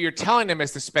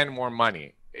is to spend more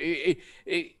money.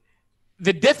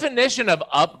 The definition of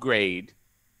upgrade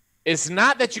is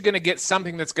not that you're going to get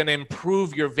something that's going to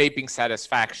improve your vaping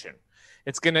satisfaction.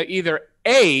 It's going to either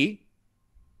A,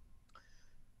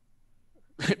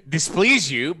 displease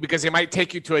you because it might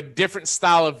take you to a different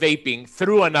style of vaping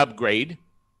through an upgrade.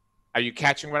 Are you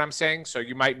catching what I'm saying? So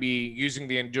you might be using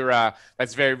the Endura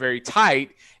that's very, very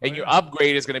tight, and your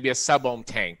upgrade is going to be a sub-ohm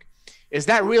tank. Is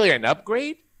that really an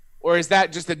upgrade, or is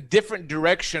that just a different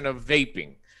direction of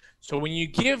vaping? So when you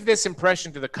give this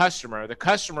impression to the customer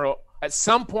at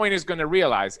some point is going to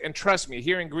realize, and trust me,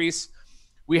 here in Greece,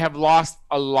 we have lost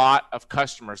a lot of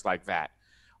customers like that.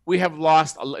 We have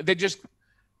lost,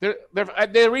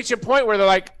 they reach a point where they're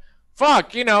like,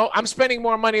 fuck, I'm spending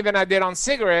more money than I did on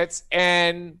cigarettes,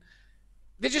 and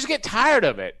they just get tired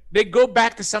of it. They go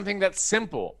back to something that's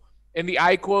simple. In the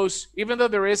IQOS, even though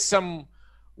there is some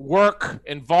work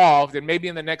involved, and maybe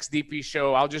in the next DP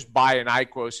show, I'll just buy an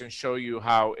IQOS and show you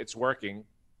how it's working.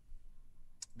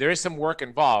 There is some work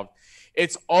involved.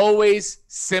 It's always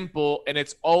simple, and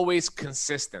it's always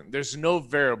consistent. There's no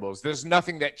variables. There's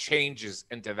nothing that changes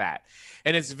into that.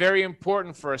 And it's very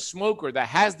important for a smoker that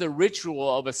has the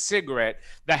ritual of a cigarette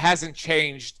that hasn't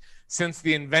changed since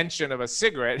the invention of a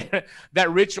cigarette.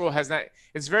 That ritual has not.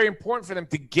 It's very important for them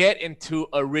to get into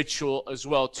a ritual as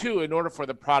well, too, in order for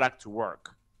the product to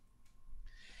work.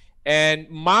 And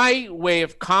my way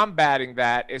of combating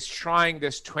that is trying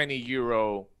this 20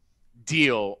 euro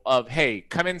deal of, hey,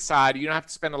 come inside. You don't have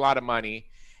to spend a lot of money.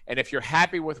 And if you're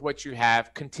happy with what you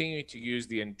have, continue to use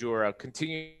the Endura.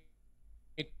 Continue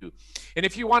to. And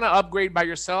if you want to upgrade by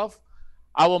yourself,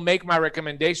 I will make my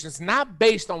recommendations not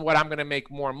based on what I'm going to make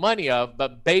more money of,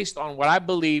 but based on what I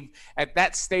believe at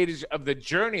that stage of the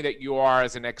journey that you are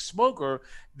as an ex-smoker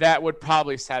that would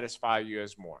probably satisfy you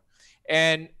as more.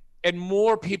 And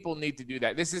more people need to do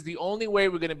that. This is the only way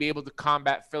we're going to be able to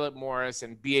combat Philip Morris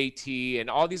and BAT and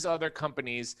all these other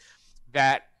companies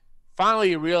that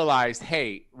finally realized,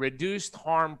 hey, reduced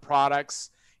harm products,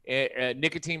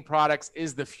 nicotine products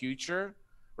is the future,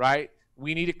 right?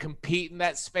 We need to compete in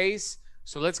that space.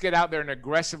 So let's get out there and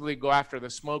aggressively go after the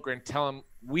smoker and tell them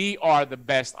we are the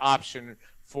best option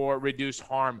for reduced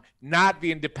harm, not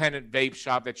the independent vape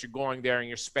shop that you're going there and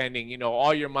you're spending, you know,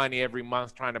 all your money every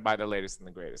month trying to buy the latest and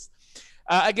the greatest.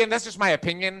 Again, that's just my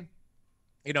opinion.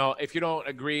 You know, if you don't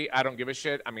agree, I don't give a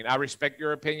shit. I mean, I respect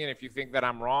your opinion if you think that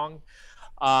I'm wrong.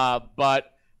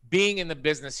 But being in the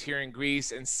business here in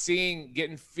Greece and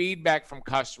getting feedback from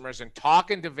customers and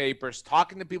talking to vapors,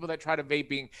 talking to people that try to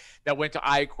vaping that went to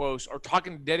IQOS, or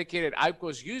talking to dedicated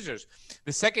IQOS users.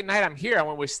 The second night I'm here, I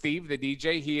went with Steve, the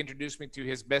DJ. He introduced me to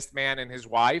his best man and his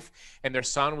wife and their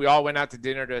son. We all went out to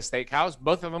dinner to a steakhouse.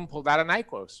 Both of them pulled out an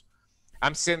IQOS.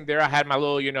 I'm sitting there. I had my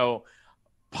little, you know,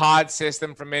 pod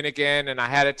system from Minikin, and I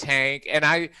had a tank, and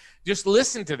I just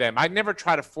listened to them. I never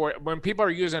try to when people are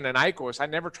using an IQOS, I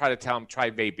never try to tell them try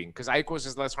vaping, because IQOS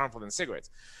is less harmful than cigarettes.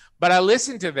 But I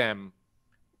listened to them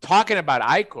talking about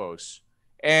IQOS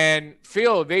and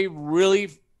feel they've really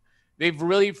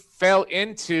fell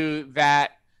into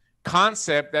that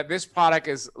concept that this product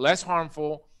is less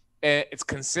harmful, it's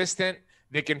consistent,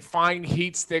 they can find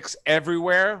heat sticks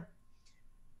everywhere.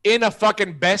 In a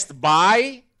fucking Best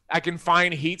Buy, I can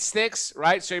find heat sticks,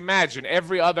 right? So imagine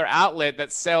every other outlet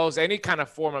that sells any kind of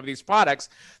form of these products,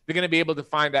 they're going to be able to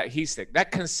find that heat stick.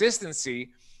 That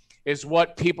consistency is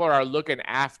what people are looking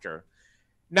after.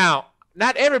 Now,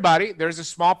 not everybody. There's a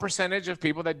small percentage of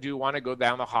people that do want to go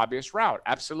down the hobbyist route.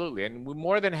 Absolutely. And we're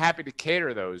more than happy to cater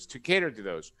to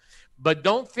those. But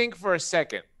don't think for a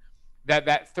second that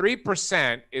that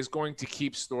 3% is going to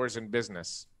keep stores in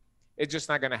business. It's just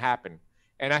not going to happen.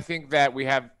 And I think that we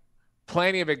have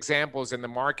plenty of examples in the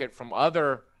market from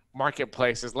other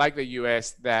marketplaces like the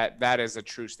U.S. that is a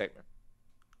true statement.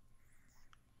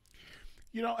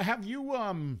 You know, have you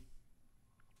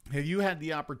had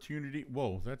the opportunity?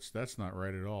 Whoa, that's not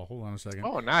right at all. Hold on a second.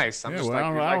 Oh, nice. I'm yeah, just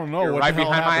well, like, I don't know what right the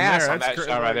hell behind my ass there. on that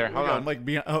shot right there. Hold on. Like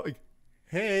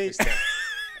hey. Stand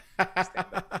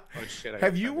up. Oh shit!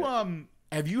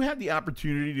 Have you had the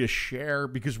opportunity to share,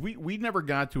 because we never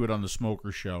got to it on the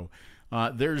Smoker Show?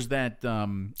 There's that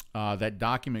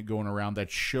document going around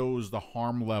that shows the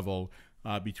harm level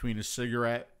between a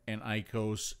cigarette and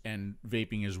IQOS and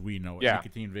vaping as we know it. Yeah.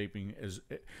 Nicotine vaping is.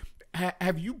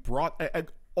 Have you brought?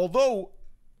 Although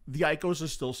the IQOS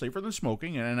is still safer than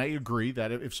smoking, and I agree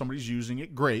that if somebody's using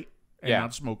it, great, and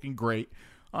not smoking, great.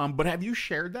 But have you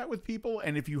shared that with people?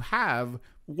 And if you have,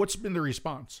 what's been the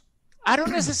response? I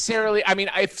don't necessarily, I mean,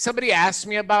 if somebody asks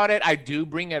me about it, I do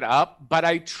bring it up, but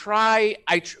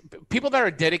people that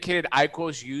are dedicated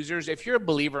IQOS users, if you're a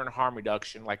believer in harm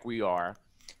reduction like we are,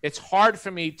 it's hard for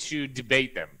me to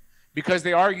debate them because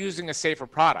they are using a safer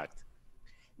product.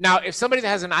 Now, if somebody that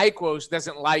has an IQOS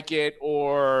doesn't like it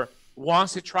or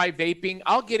wants to try vaping,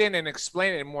 I'll get in and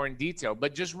explain it more in detail,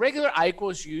 but just regular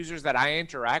IQOS users that I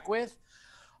interact with,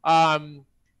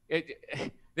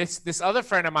 This other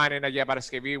friend of mine in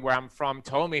𝗷𝗵𝗶𝗹, where I'm from,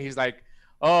 told me, he's like,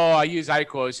 oh, I use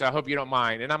IQOS, so I hope you don't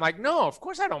mind. And I'm like, no, of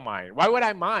course I don't mind. Why would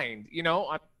I mind? You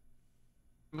know,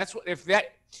 that's what,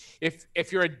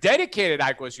 if you're a dedicated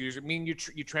IQOS user, I mean,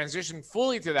 you transition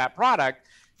fully to that product,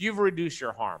 you've reduced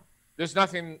your harm. There's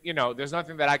nothing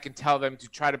that I can tell them to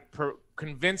try to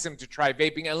convince them to try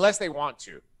vaping unless they want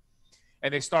to.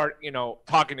 And they start,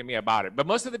 talking to me about it. But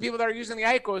most of the people that are using the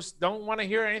IQOS don't want to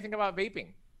hear anything about vaping.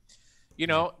 You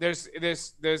know, I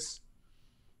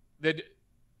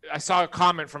saw a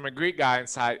comment from a Greek guy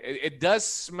inside. It does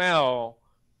smell,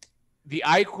 the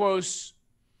IQOS,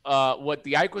 what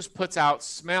the IQOS puts out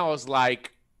smells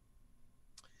like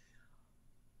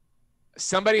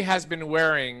somebody has been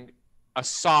wearing a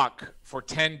sock for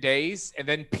 10 days and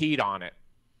then peed on it.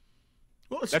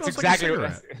 Well, that's exactly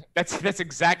that's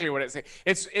exactly what it's.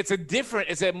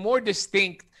 It's a more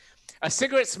distinct. A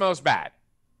cigarette smells bad,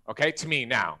 okay, to me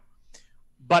now.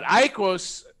 But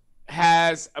IQOS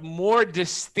has a more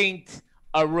distinct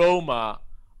aroma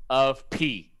of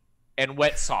pee and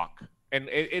wet sock. And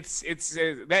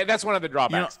that's one of the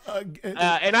drawbacks. And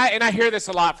I hear this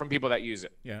a lot from people that use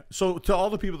it. Yeah. So to all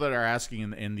the people that are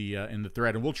asking in the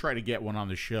thread, and we'll try to get one on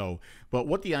the show, but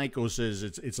what the IQOS is,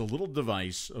 it's a little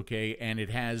device, okay, and it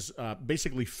has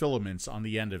basically filaments on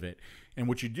the end of it. And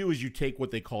what you do is you take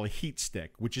what they call a heat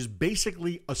stick, which is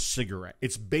basically a cigarette.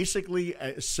 It's basically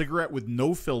a cigarette with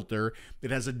no filter.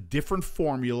 It has a different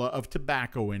formula of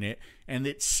tobacco in it, and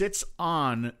it sits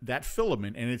on that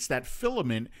filament, and it's that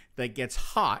filament that gets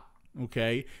hot,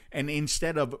 okay? And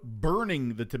instead of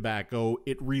burning the tobacco,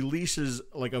 it releases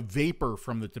like a vapor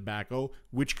from the tobacco,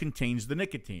 which contains the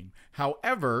nicotine.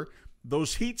 However,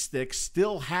 those heat sticks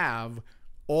still have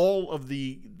all of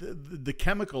the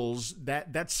chemicals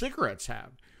that cigarettes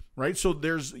have, right? So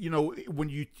there's, you know, when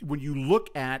you look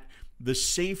at the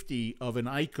safety of an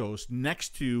IQOS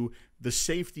next to the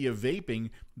safety of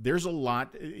vaping, there's a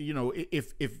lot, you know,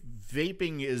 if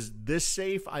vaping is this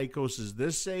safe, IQOS is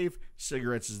this safe,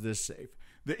 cigarettes is this safe.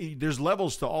 There's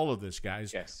levels to all of this,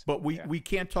 guys. Yes. But we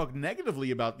can't talk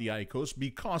negatively about the IQOS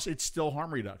because it's still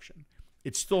harm reduction.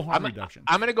 It's still harm reduction.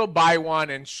 I'm going to go buy one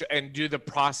and do the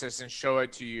process and show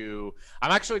it to you.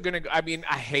 I'm actually going to, I mean,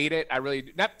 I hate it. I really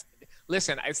do.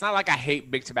 Listen, it's not like I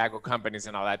hate big tobacco companies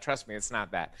and all that. Trust me, it's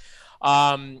not that.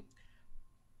 I'm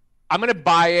going to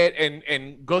buy it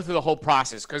and go through the whole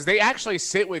process because they actually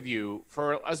sit with you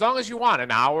for as long as you want,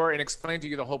 an hour, and explain to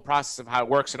you the whole process of how it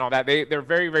works and all that. They're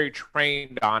very, very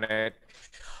trained on it.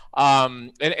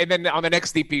 And then on the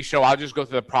next DP show, I'll just go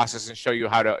through the process and show you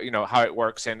how to, you know, how it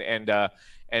works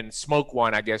and smoke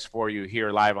one, I guess, for you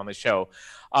here live on the show.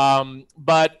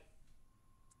 But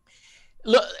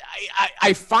look,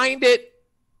 I find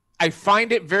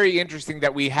it very interesting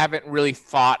that we haven't really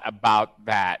thought about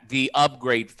that, the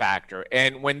upgrade factor.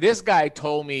 And when this guy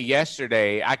told me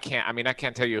yesterday, I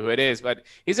can't tell you who it is, but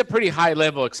he's a pretty high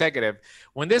level executive.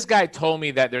 When this guy told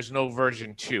me that there's no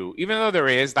version 2, even though there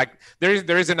is, like there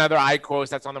is another IQOS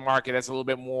that's on the market that's a little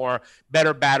bit more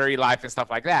better battery life and stuff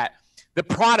like that. The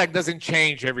product doesn't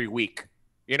change every week,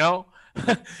 you know?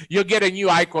 You'll get a new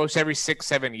IQOS every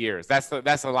 6-7 years. That's the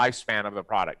lifespan of the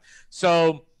product.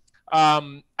 So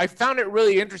I found it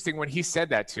really interesting when he said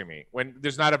that to me, when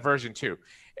there's not a version 2.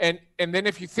 And then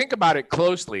if you think about it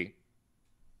closely,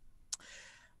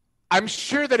 I'm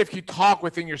sure that if you talk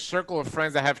within your circle of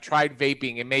friends that have tried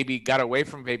vaping and maybe got away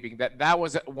from vaping, that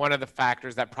was one of the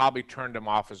factors that probably turned them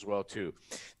off as well too.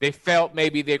 They felt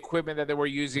maybe the equipment that they were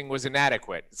using was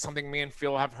inadequate. It's something me and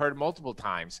Phil have heard multiple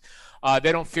times.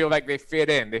 They don't feel like they fit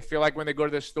in. They feel like when they go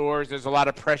to the stores, there's a lot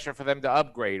of pressure for them to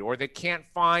upgrade, or they can't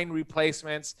find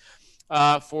replacements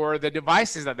for the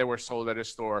devices that they were sold at a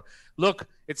store. Look,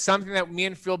 it's something that me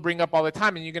and Phil bring up all the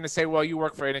time, and you're going to say, well, you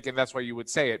work for Anakin, that's why you would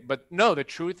say it. But no, the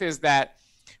truth is that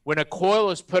when a coil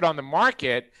is put on the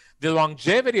market, the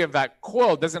longevity of that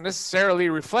coil doesn't necessarily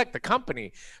reflect the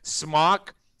company.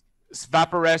 Smock,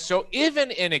 𝗣𝗵𝗶𝗹, even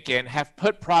Anakin have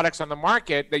put products on the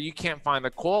market that you can't find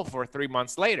the coil for 3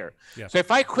 months later. Yes. So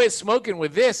if I quit smoking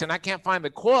with this and I can't find the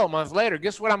coil a month later,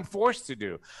 guess what I'm forced to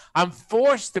do? I'm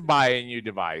forced to buy a new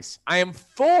device. I am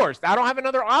forced. I don't have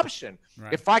another option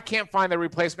if I can't find the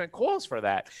replacement coils for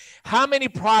that. How many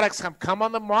products have come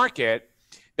on the market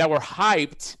that were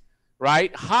hyped,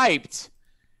 right? Hyped.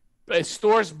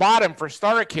 Stores bought them for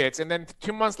starter kits, and then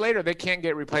 2 months later, they can't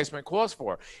get replacement coils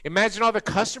for. Imagine all the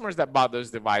customers that bought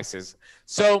those devices.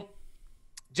 So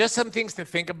just some things to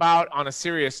think about on a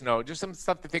serious note, just some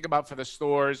stuff to think about for the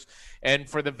stores and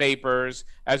for the vapors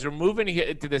as we're moving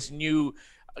into this new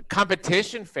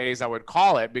competition phase, I would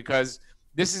call it, because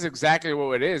this is exactly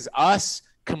what it is, us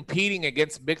competing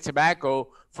against big tobacco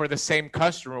for the same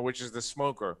customer, which is the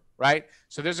smoker, right?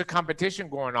 So there's a competition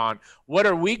going on. What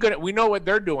are we going to, we know what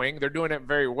they're doing it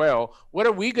very well. What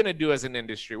are we going to do as an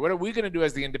industry? What are we going to do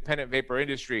as the independent vapor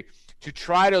industry to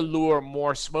try to lure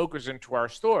more smokers into our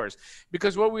stores?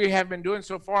 Because what we have been doing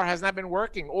so far has not been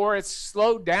working, or it's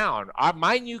slowed down.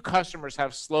 My new customers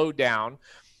have slowed down,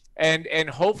 and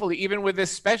hopefully even with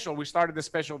this special, we started the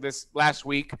special this last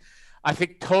week. I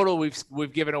think total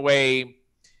we've given away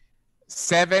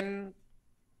 7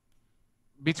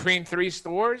 between 3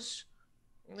 stores.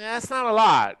 That's not a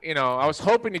lot. You know, I was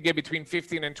hoping to get between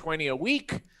 15 and 20 a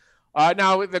week.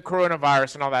 Now with the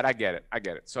coronavirus and all that, I get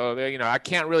it. So, you know, I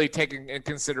can't really take in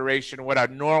consideration what a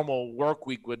normal work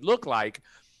week would look like,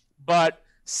 but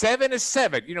 7 is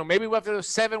 7. You know, maybe after those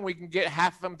 7, we can get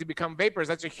half of them to become vapors.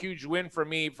 That's a huge win for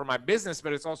me, for my business,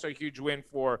 but it's also a huge win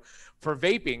for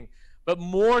vaping. But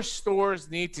more stores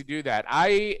need to do that.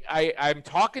 I'm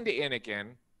talking to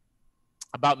Anakin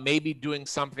about maybe doing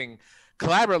something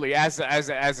collaboratively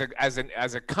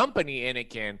as a company,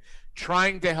 Anakin,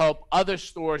 trying to help other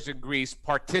stores in Greece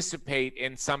participate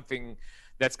in something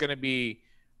that's going to be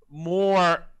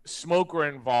more smoker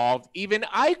involved, even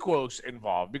IQOS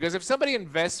involved. Because if somebody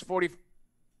invests 45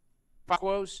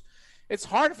 IQOS, it's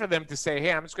hard for them to say,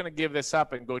 hey, I'm just going to give this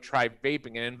up and go try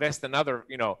vaping and invest another,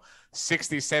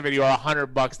 60, 70, or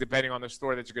 $100, depending on the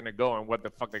store that you're going to go and what the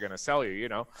fuck they're going to sell you,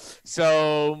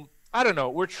 So I don't know.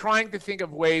 We're trying to think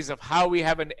of ways of how we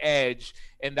have an edge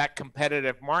in that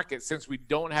competitive market, since we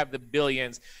don't have the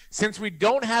billions, since we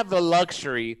don't have the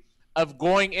luxury of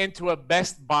going into a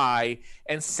Best Buy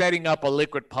and setting up a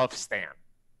liquid puff stand.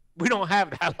 We don't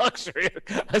have that luxury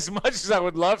as much as I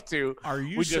would love to. Are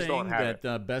you saying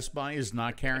that Best Buy is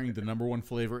not carrying the #1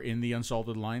 flavor in the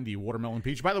unsalted line, the watermelon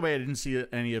peach? By the way, I didn't see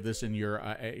any of this in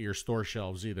your store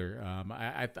shelves either.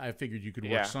 I figured you could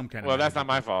work some kind of. Well, that's not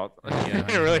my fault.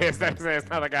 It really is. It's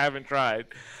not like I haven't tried.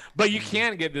 But you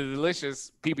can get the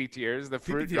delicious ppTears, the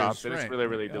fruit drops, and it's really,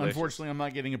 really delicious. Unfortunately, I'm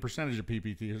not getting a percentage of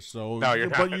ppTears, so no, you're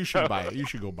not. But you should buy it. You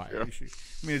should go buy it.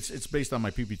 I mean, it's based on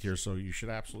my ppTears, so you should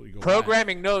absolutely go.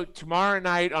 Programming note: tomorrow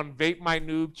night on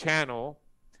𝗵𝗵𝗶𝗶 channel,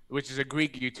 which is a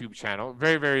Greek YouTube channel,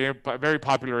 very, very, very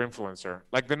popular influencer,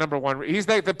 like the #1. He's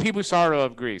like the 𝗵𝗵𝗀𝗀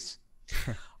of Greece.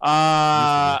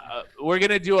 We're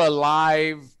gonna do a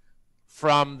live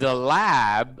from the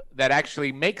lab that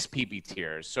actually makes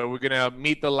ppTears. So we're going to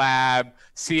meet the lab,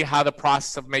 see how the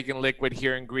process of making liquid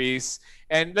here in Greece,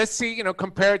 and let's see,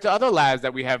 compare it to other labs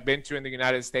that we have been to in the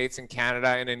United States and Canada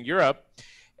and in Europe,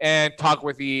 and talk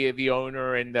with the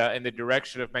owner and the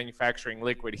direction of manufacturing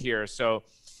liquid here. So,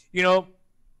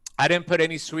 I didn't put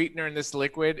any sweetener in this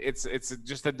liquid. It's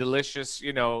just a delicious,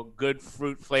 good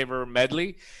fruit flavor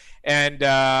medley. And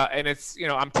it's,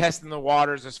 I'm testing the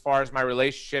waters as far as my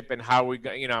relationship and how I'm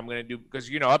going to do, because,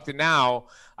 up to now,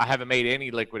 I haven't made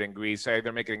any liquid in Greece. I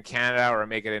either make it in Canada or I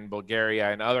make it in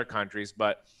Bulgaria and other countries.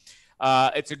 But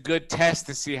it's a good test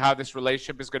to see how this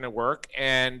relationship is going to work.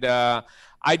 And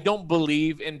I don't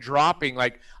believe in dropping.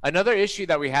 Like, another issue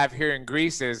that we have here in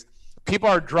Greece is people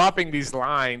are dropping these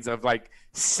lines of like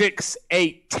 6,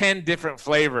 8, 10 different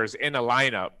flavors in a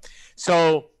lineup.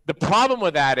 So the problem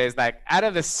with that is, like, out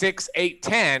of the 6, 8,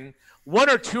 10, 1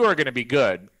 or 2 are going to be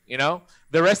good. The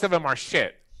rest of them are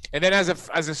shit. And then as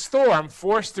a store, I'm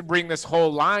forced to bring this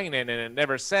whole line in, and it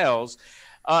never sells.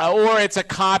 Or it's a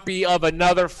copy of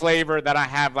another flavor that I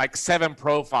have like 7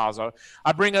 profiles of.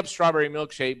 I bring up strawberry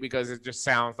milkshake because it just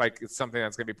sounds like it's something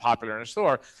that's going to be popular in a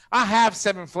store. I have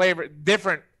 7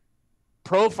 different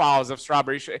profiles of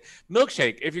strawberry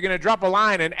milkshake. If you're going to drop a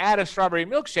line and add a strawberry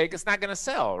milkshake, it's not going to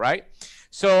sell, right?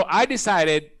 So I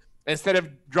decided, instead of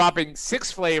dropping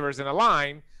 6 flavors in a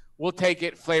line, we'll take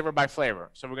it flavor by flavor.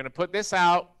 So we're going to put this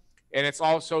out, and it's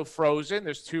also frozen.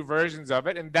 There's 2 versions of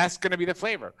it, and that's going to be the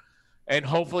flavor. And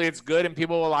hopefully it's good and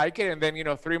people will like it. And then,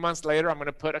 3 months later, I'm going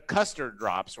to put a custard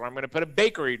drops, or I'm going to put a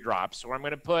bakery drops, or I'm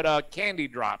going to put candy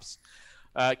drops.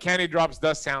 Candy drops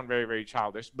does sound very, very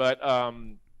childish, but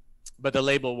the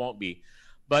label won't be.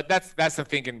 But that's the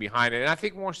thinking behind it. And I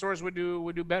think more stores would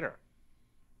do better.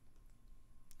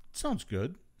 Sounds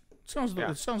good.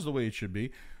 It sounds the way it should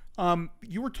be.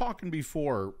 You were talking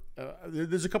before.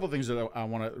 There's a couple of things that I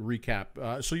want to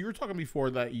recap. So you were talking before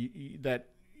that that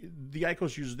the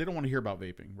IQOS users, they don't want to hear about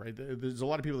vaping, right? There's a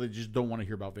lot of people that just don't want to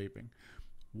hear about vaping.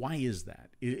 Why is that?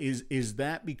 Is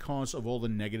that because of all the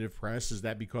negative press? Is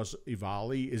that because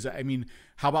EVALI?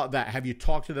 How about that? Have you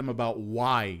talked to them about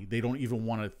why they don't even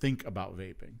want to think about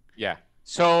vaping? Yeah.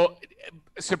 So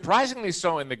surprisingly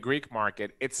so in the Greek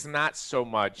market, it's not so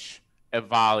much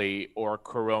EVALI or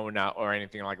Corona or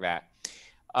anything like that.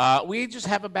 We just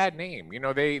have a bad name.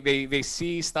 They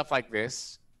see stuff like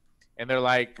this and they're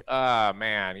like,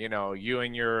 man, you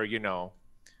and your,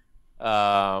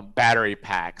 battery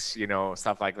packs,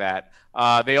 stuff like that.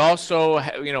 They also,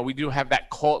 we do have that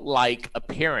cult-like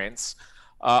appearance,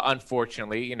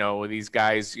 unfortunately, these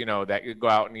guys, that go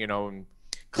out and, and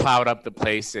cloud up the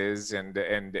places and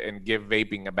give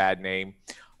vaping a bad name.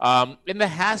 And the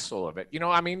hassle of it,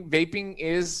 vaping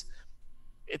is,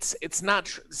 it's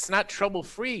not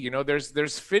trouble-free. There's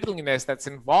fiddliness that's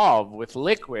involved with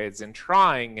liquids and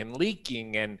trying and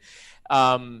leaking, and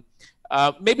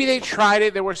maybe they tried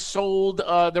it. They were sold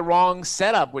the wrong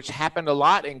setup, which happened a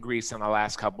lot in Greece in the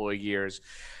last couple of years.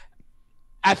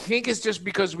 I think it's just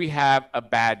because we have a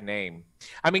bad name.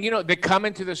 They come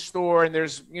into the store and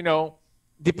there's,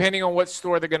 depending on what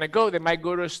store they're going to go, they might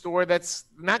go to a store that's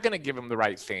not going to give them the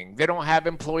right thing. They don't have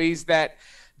employees that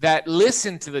that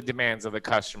listen to the demands of the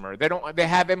customer. They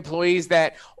have employees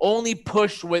that only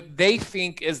push what they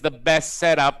think is the best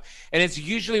setup, and it's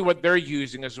usually what they're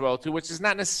using as well too, which is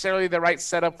not necessarily the right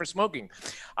setup for smoking.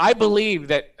 I believe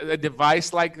that a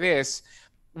device like this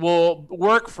will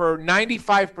work for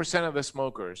 95% of the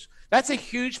smokers. That's a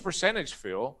huge percentage,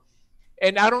 Phil.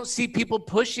 And I don't see people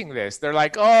pushing this. They're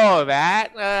like, oh,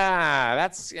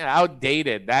 that's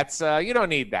outdated. That's you don't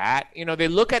need that. They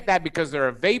look at that because they're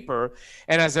a vapor,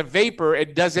 and as a vapor,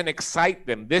 it doesn't excite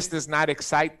them. This does not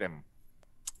excite them.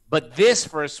 But this,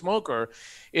 for a smoker,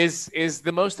 is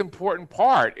the most important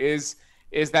part. Is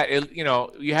that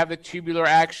you have the tubular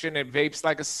action. It vapes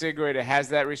like a cigarette. It has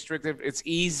that restrictive. It's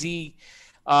easy.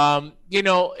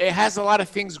 It has a lot of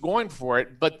things going for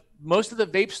it, but most of the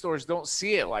vape stores don't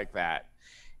see it like that.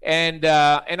 And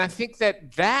I think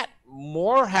that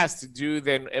more has to do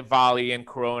than EVALI and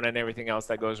Corona and everything else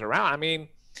that goes around. I mean,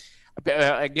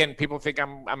 again, people think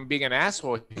I'm being an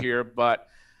asshole here, but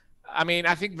I mean,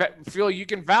 I think that, Phil, you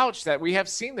can vouch that we have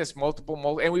seen this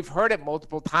and we've heard it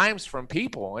multiple times from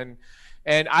people, and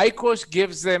IQOS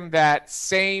gives them that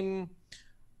same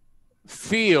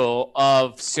feel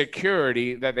of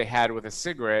security that they had with a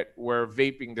cigarette, where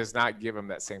vaping does not give them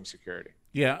that same security.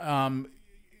 Yeah.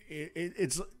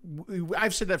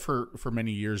 I've said that for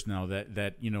many years now, that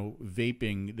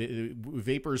vaping, the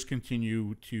vapors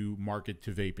continue to market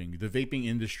to vaping. The vaping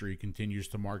industry continues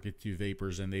to market to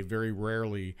vapors, and they very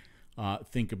rarely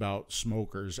think about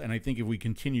smokers. And I think if we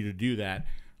continue to do that,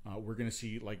 we're going to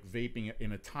see like vaping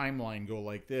in a timeline go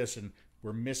like this, and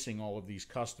we're missing all of these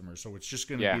customers. So it's just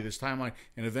going to be this timeline,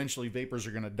 and eventually vapors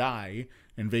are going to die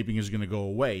and vaping is going to go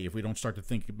away if we don't start to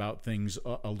think about things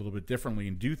a little bit differently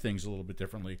and do things a little bit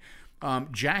differently.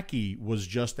 Jackie was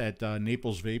just at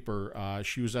Naples Vapor.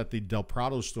 She was at the Del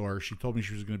Prado store. She told me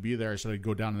she was going to be there. I said I'd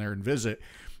go down there and visit.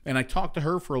 And I talked to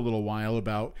her for a little while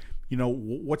about,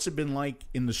 what's it been like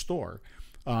in the store?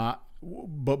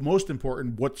 But most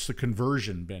important, what's the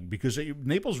conversion been? Because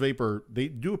Naples Vapor, they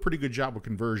do a pretty good job with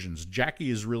conversions.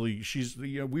 Jackie is really,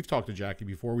 we've talked to Jackie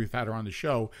before. We've had her on the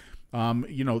show.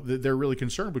 They're really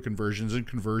concerned with conversions, and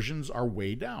conversions are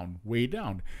way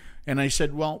down. And I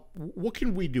said, well, what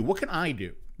can we do? What can I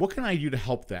do? What can I do to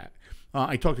help that?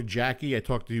 I talked to Jackie. I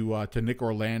talked to Nick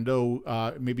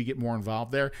Orlando, maybe get more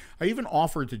involved there. I even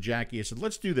offered to Jackie, I said,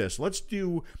 let's do this. Let's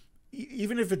do,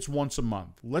 even if it's once a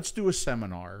month, let's do a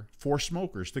seminar for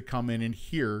smokers to come in and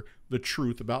hear the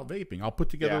truth about vaping. I'll put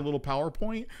together a little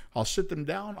PowerPoint. I'll sit them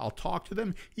down. I'll talk to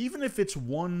them. Even if it's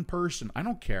one person, I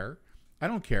don't care.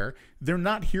 They're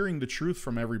not hearing the truth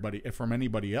from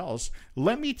anybody else.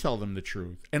 Let me tell them the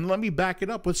truth, and let me back it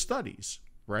up with studies.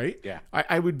 Right? Yeah.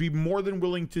 I would be more than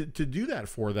willing to do that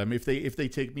for them if they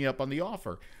take me up on the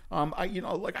offer. I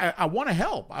want to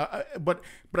help, but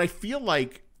I feel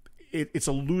like it's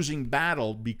a losing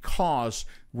battle because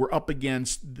we're up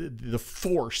against the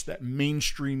force that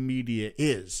mainstream media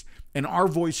is, and our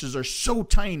voices are so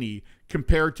tiny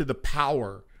compared to the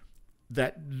power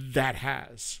that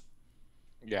has.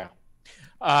 Yeah.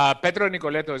 Pedro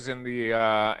Nicoleto is in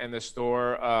the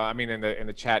store. In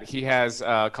the chat. He has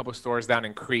a couple stores down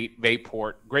in Crete,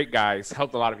 Vapeport. Great guy. He's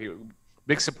helped a lot of people.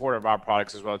 Big supporter of our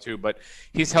products as well too. But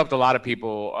he's helped a lot of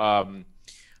people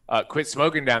quit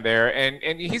smoking down there.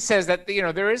 And he says that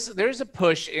there is a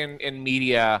push in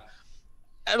media,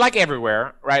 like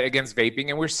everywhere, right, against vaping,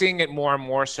 and we're seeing it more and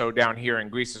more so down here in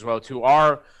Greece as well too.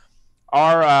 Our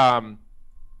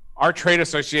trade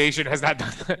association has not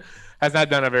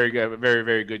done a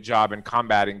very good job in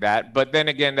combating that. But then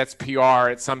again, that's PR.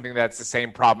 It's something that's the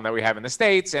same problem that we have in the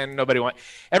States, and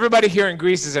everybody here in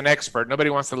Greece is an expert. Nobody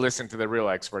wants to listen to the real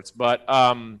experts. But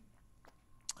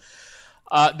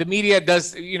the media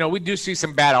does, we do see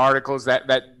some bad articles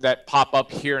that pop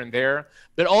up here and there.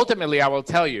 But ultimately, I will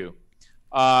tell you,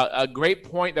 a great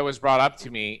point that was brought up to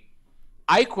me,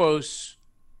 IQOS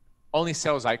only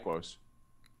sells IQOS.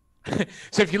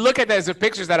 So if you look at the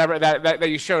pictures that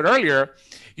you showed earlier,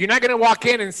 you're not going to walk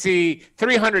in and see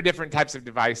 300 different types of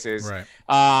devices,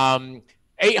 right.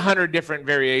 800 different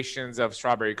variations of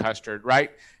strawberry custard,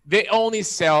 right? They only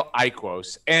sell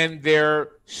IQOS, and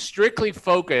they're strictly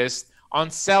focused on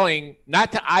selling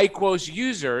not to IQOS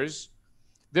users.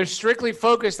 They're strictly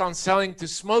focused on selling to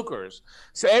smokers.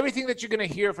 So everything that you're going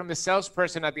to hear from the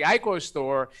salesperson at the IQOS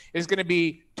store is going to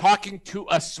be talking to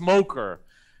a smoker,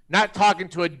 not talking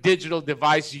to a digital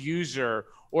device user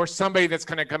or somebody that's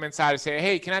going to come inside and say,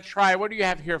 hey, can I try? What do you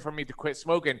have here for me to quit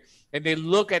smoking? And they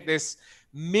look at this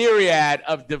myriad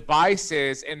of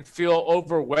devices and feel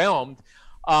overwhelmed.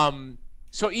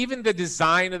 So even the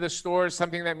design of the store is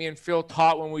something that me and Phil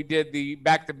taught when we did the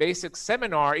Back to Basics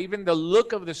seminar. Even the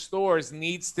look of the stores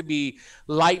needs to be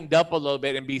lightened up a little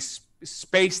bit and be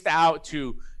spaced out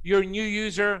to, you're a new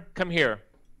user, come here.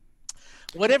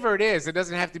 Whatever it is, it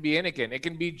doesn't have to be Inikin. It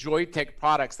can be Joytech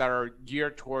products that are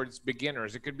geared towards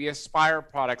beginners. It could be Aspire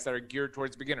products that are geared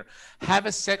towards beginner. Have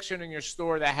a section in your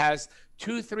store that has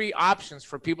 2-3 options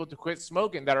for people to quit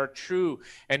smoking that are true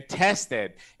and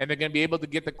tested, and they're going to be able to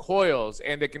get the coils,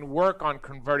 and they can work on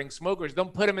converting smokers.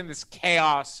 Don't put them in this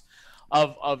chaos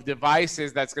of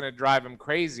devices that's going to drive them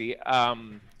crazy.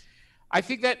 I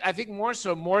think more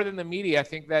than the media, I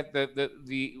think that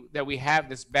that we have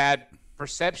this bad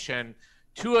perception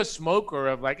to a smoker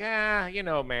of like, you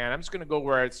know, man, I'm just going to go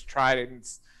where it's tried and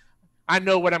I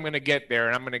know what I'm going to get there,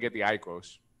 and I'm going to get the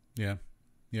IQOS. Yeah.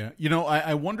 Yeah. You know,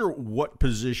 I wonder what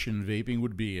position vaping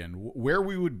would be in, where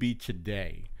we would be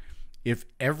today if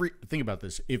think about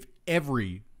this, if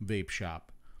every vape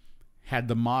shop had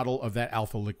the model of that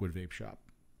Alpha Liquid vape shop.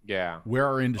 Yeah. Where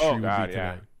our industry would be today.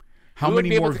 Yeah. How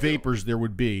many more vapors there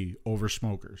would be over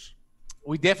smokers?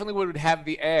 We definitely would have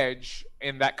the edge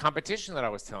in that competition that I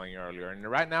was telling you earlier. And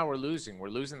right now we're losing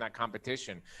that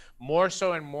competition more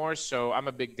so and more so. I'm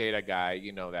a big data guy.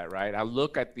 You know that, right? I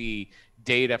look at the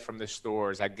data from the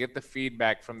stores. I get the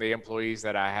feedback from the employees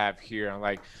that I have here. I'm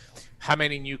like, how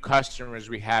many new customers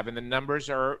we have, and the numbers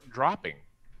are dropping.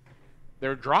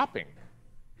 They're dropping.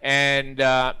 And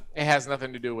it has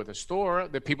nothing to do with the store.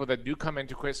 The people that do come in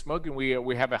to quit smoking,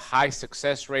 we have a high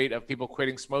success rate of people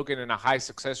quitting smoking and a high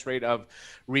success rate of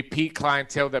repeat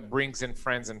clientele that brings in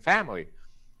friends and family.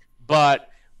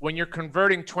 But when you're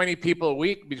converting 20 people a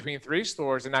week between 3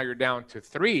 stores and now you're down to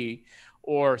 3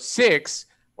 or 6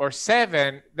 or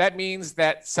 7, that means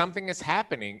that something is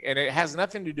happening. And it has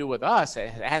nothing to do with us. It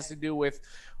has to do with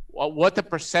what the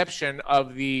perception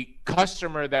of the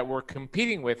customer that we're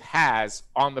competing with has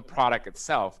on the product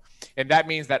itself. And that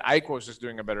means that IQOS is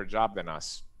doing a better job than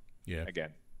us. Yeah. Again.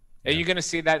 And you're going to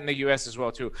see that in the US as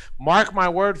well too. Mark my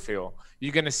word, Phil.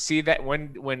 You're going to see that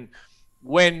when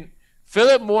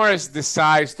Philip Morris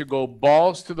decides to go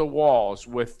balls to the walls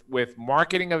with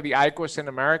marketing of the IQOS in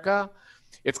America,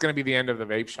 it's going to be the end of the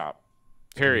vape shop.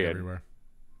 Period. Everywhere.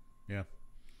 Yeah.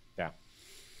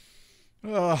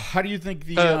 Yeah. How do you think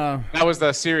the that was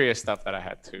the serious stuff that I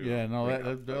had to? Yeah,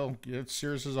 no, that's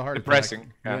serious as a heart depressing.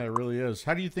 Attack. Yeah, it really is.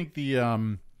 How do you think the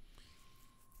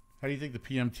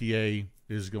PMTA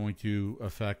is going to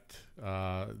affect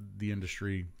the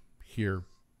industry here?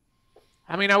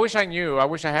 I mean, I wish I knew. I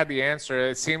wish I had the answer.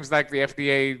 It seems like the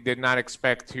FDA did not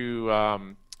expect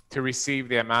to receive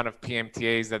the amount of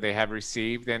PMTAs that they have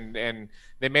received, and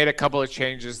they made a couple of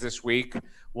changes this week.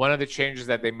 One of the changes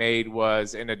that they made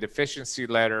was in a deficiency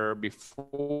letter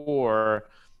before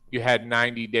you had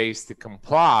 90 days to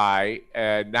comply.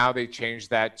 Now they changed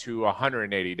that to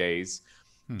 180 days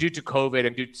due to COVID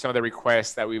and due to some of the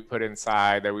requests that we put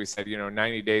inside that we said,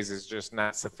 90 days is just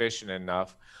not sufficient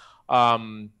enough.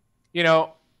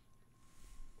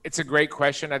 It's a great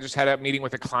question. I just had a meeting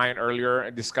with a client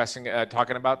earlier discussing,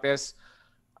 talking about this.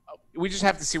 We just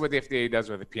have to see what the FDA does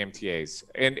with the PMTAs.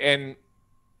 And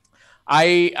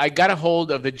I got a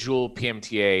hold of the Juul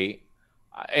PMTA,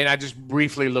 and I just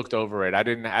briefly looked over it. I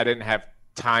didn't have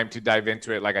time to dive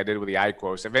into it like I did with the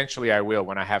IQOS. Eventually I will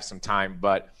when I have some time.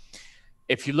 But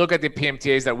if you look at the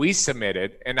PMTAs that we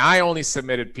submitted, and I only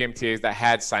submitted PMTAs that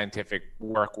had scientific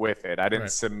work with it. I didn't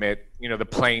submit, the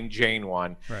plain Jane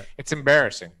one. Right. It's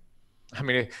embarrassing. I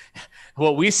mean,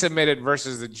 what we submitted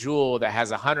versus the Juul that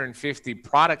has 150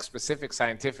 product-specific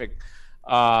scientific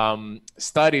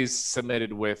studies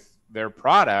submitted with their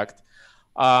product.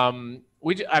 I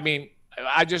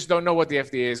just don't know what the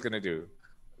FDA is going to do.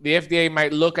 The FDA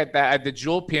might look at the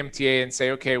Juul PMTA and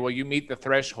say, okay, well, you meet the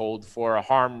threshold for a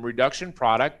harm reduction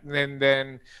product, and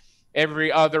then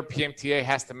every other PMTA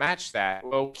has to match that.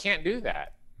 Well, we can't do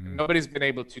that. Nobody's been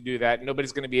able to do that.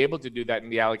 Nobody's going to be able to do that in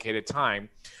the allocated time.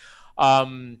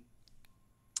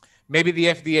 Maybe the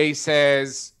FDA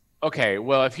says, okay,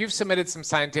 well, if you've submitted some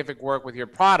scientific work with your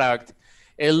product,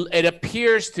 it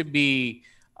appears to be,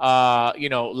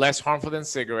 less harmful than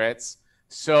cigarettes.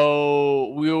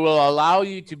 So we will allow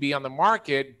you to be on the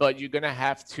market, but you're going to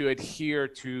have to adhere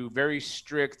to very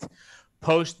strict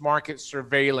post-market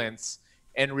surveillance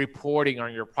and reporting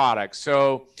on your product.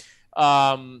 So,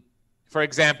 for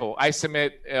example, I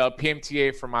submit a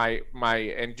PMTA for my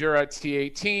Endura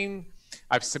T18.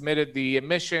 I've submitted the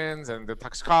emissions and the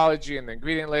toxicology and the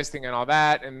ingredient listing and all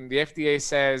that. And the FDA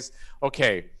says,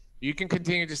 okay, you can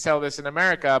continue to sell this in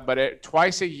America, but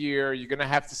twice a year, you're going to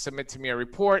have to submit to me a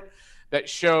report that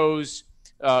shows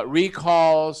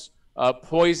recalls,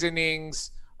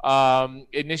 poisonings,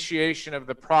 initiation of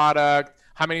the product,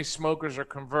 how many smokers are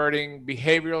converting,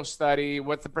 behavioral study,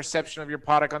 what the perception of your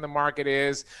product on the market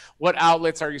is, what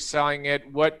outlets are you selling it,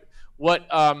 what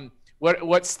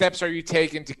steps are you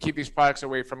taking to keep these products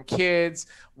away from kids,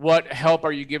 what help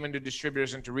are you giving to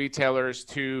distributors and to retailers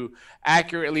to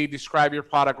accurately describe your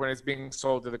product when it's being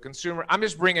sold to the consumer. I'm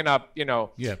just bringing up, you know,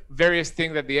 various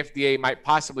things that the FDA might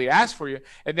possibly ask for you.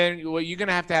 And then what you're going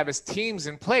to have is teams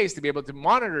in place to be able to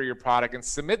monitor your product and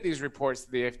submit these reports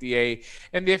to the FDA.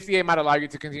 And the FDA might allow you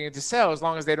to continue to sell as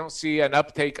long as they don't see an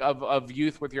uptake of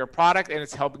youth with your product and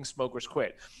it's helping smokers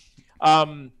quit.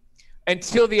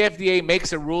 Until the FDA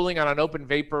makes a ruling on an open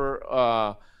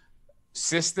vapor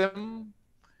system,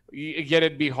 get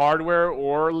it be hardware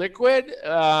or liquid,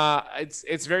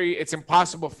 it's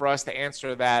impossible for us to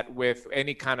answer that with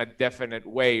any kind of definite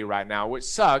way right now, which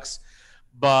sucks.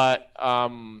 But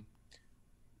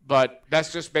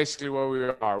that's just basically where we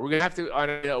are. We're gonna have to on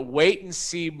a wait and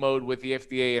see mode with the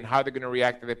FDA and how they're gonna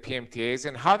react to the PMTAs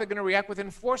and how they're gonna react with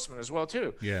enforcement as well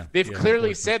too. They've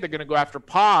clearly said they're gonna go after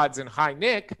pods and high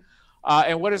nic.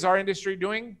 And what is our industry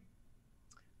doing?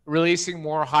 Releasing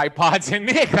more high pods and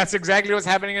nic. That's exactly what's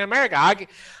happening in America.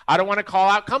 I don't want to call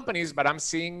out companies, but I'm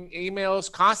seeing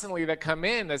emails constantly that come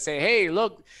in that say, hey,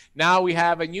 look, now we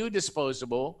have a new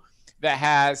disposable that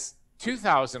has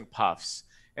 2,000 puffs.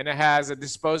 And it has a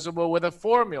disposable with a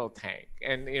 4 mil tank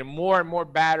and more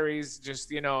batteries,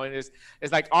 just, you know, and it's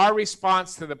like our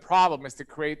response to the problem is to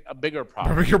create a bigger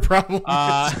problem. A bigger problem.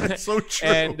 It's so true.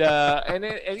 And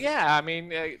yeah, I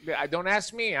mean, don't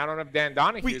ask me. I don't know if Dan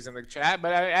Donahue's in the chat,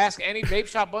 but I ask any vape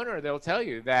shop owner, they'll tell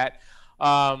you that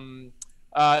it's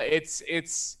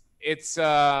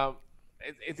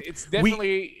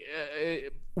definitely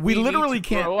we literally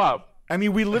can't grow up. I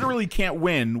mean, we literally can't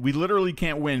win. We literally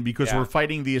can't win because we're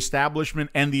fighting the establishment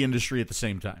and the industry at the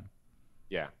same time.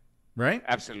 Yeah. Right?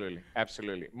 Absolutely.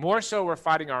 Absolutely. More so we're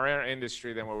fighting our own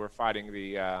industry than what we're fighting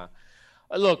the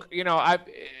look, you know, I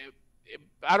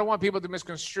don't want people to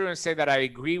misconstrue and say that I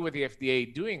agree with the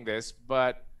FDA doing this,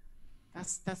 but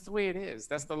that's the way it is.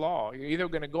 That's the law. You're either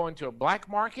going to go into a black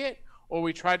market or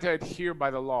we try to adhere by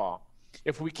the law.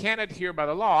 If we can't adhere by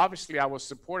the law, obviously I will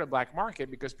support a black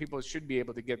market because people should be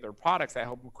able to get their products that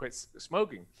help them quit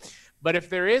smoking. But if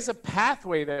there is a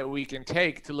pathway that we can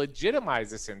take to legitimize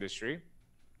this industry,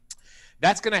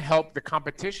 that's going to help the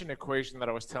competition equation that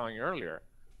I was telling you earlier,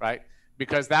 right?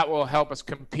 Because that will help us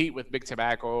compete with big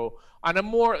tobacco on a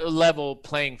more level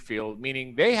playing field,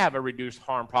 meaning they have a reduced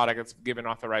harm product that's given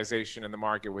authorization in the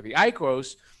market with the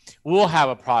IQOS. We'll have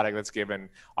a product that's given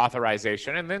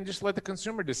authorization, and then just let the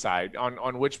consumer decide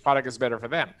on which product is better for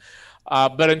them.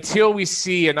 But until we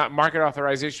see a market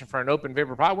authorization for an open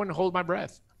vapor product, I wouldn't hold my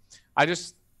breath. I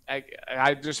just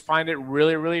find it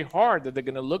really, really hard that they're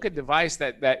going to look at a device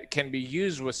that can be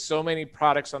used with so many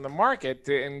products on the market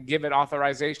and give it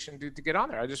authorization to get on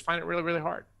there. I just find it really, really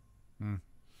hard.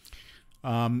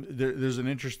 There's an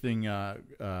interesting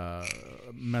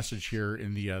message here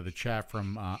in the chat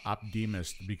from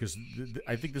Optimist, because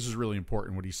I think this is really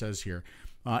important what he says here.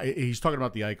 He's talking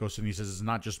about the IQOS, and he says it's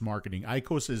not just marketing.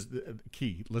 IQOS is the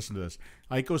key. Listen to this.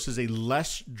 IQOS is a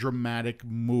less dramatic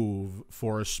move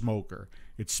for a smoker.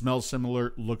 It smells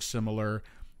similar, looks similar,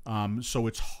 so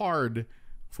it's hard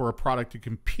for a product to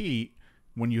compete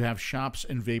when you have shops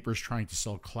and vapors trying to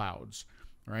sell clouds,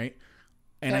 right?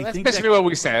 And I that's think basically what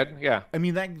we said. Yeah. I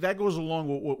mean, that goes along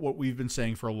with what we've been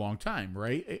saying for a long time,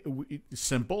 right?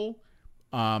 Simple,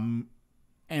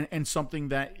 and something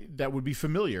that would be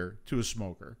familiar to a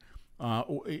smoker,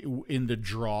 in the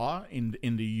draw, in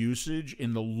the usage,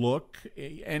 in the look,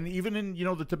 and even in, you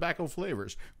know, the tobacco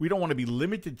flavors. We don't want to be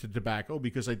limited to tobacco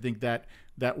because I think that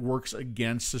works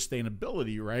against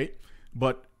sustainability, right?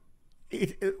 But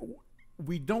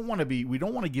we don't want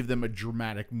to give them a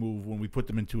dramatic move when we put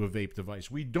them into a vape device.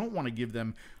 We don't want to give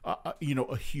them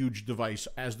a huge device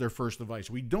as their first device.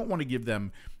 We don't want to give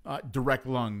them direct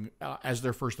lung as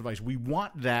their first device. We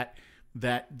want that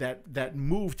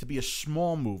move to be a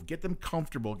small move. Get them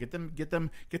comfortable. Get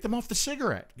them off the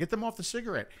cigarette. Get them off the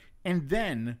cigarette, and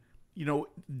then, you know,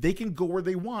 they can go where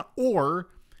they want or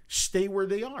stay where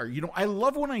they are. You know, I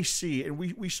love when I see, and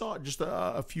we saw it just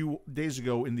a few days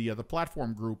ago in the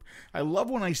platform group. I love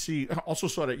when I see, I also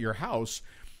saw it at your house,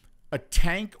 a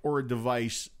tank or a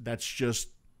device that's just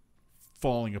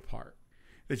falling apart.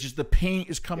 It's just the paint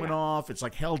is coming off. It's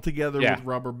like held together with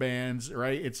rubber bands,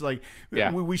 right? It's like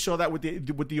we saw that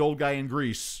with the old guy in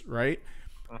Greece, right?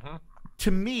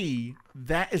 to me,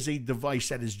 that is a device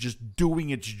that is just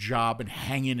doing its job and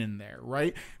hanging in there,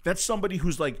 right? That's somebody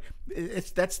who's like,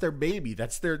 that's their baby,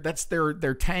 that's their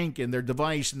tank and their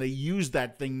device, and they use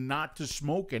that thing not to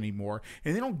smoke anymore,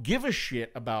 and they don't give a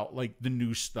shit about like the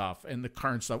new stuff and the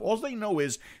current stuff. All they know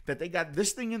is that they got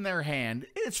this thing in their hand.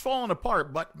 It's falling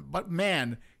apart, but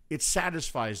man, it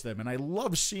satisfies them, and I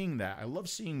love seeing that. I love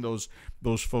seeing those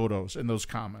photos and those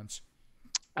comments.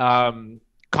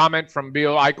 Comment from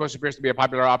Bill: IQOS appears to be a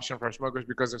popular option for smokers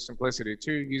because of simplicity.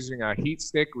 2, using a heat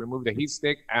stick, remove the heat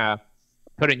stick,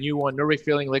 put a new one, no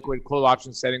refilling, liquid, cool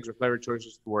option settings, or flavor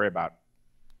choices to worry about.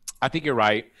 I think you're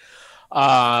right,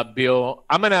 Bill.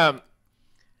 I'm gonna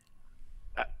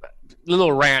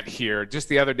little rant here. Just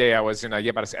the other day, I was in at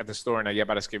the store in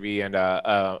𝗍𝗵𝗶𝗹, and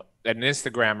an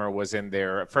Instagrammer was in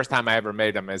there. First time I ever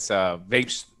met him is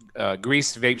Grease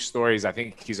Vape Stories. I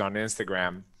think he's on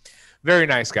Instagram. Very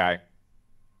nice guy.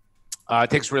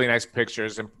 Takes really nice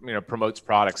pictures and promotes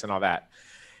products and all that.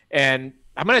 And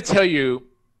I'm going to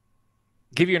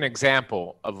give you an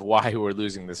example of why we're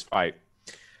losing this fight.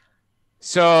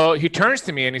 So he turns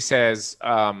to me and he says,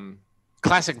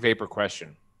 classic vapor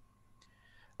question.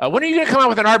 When are you going to come out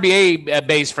with an RBA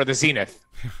base for the Zenith?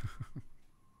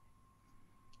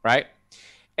 Right?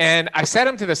 And I set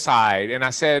him to the side and I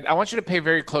said, I want you to pay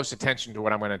very close attention to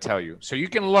what I'm going to tell you so you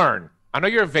can learn. I know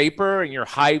you're a vapor and you're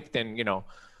hyped, and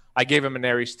I gave him an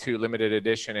Aries 2 limited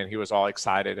edition and he was all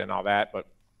excited and all that. But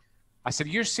I said,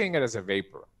 you're seeing it as a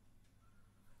vapor.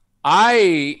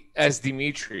 I, as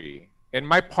Dimitri, in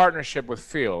my partnership with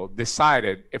Phil,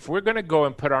 decided if we're going to go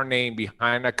and put our name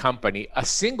behind a company, a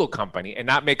single company, and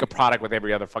not make a product with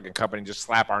every other fucking company and just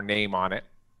slap our name on it,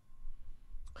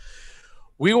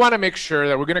 we want to make sure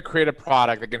that we're going to create a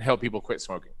product that can help people quit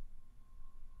smoking.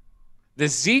 The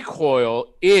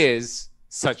Z-Coil is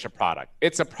such a product.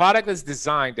 It's a product that's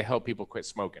designed to help people quit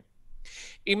smoking.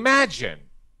 Imagine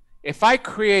if I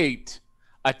create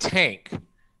a tank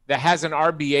that has an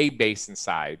RBA base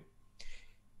inside.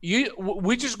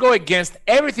 We just go against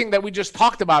everything that we just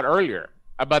talked about earlier,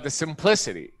 about the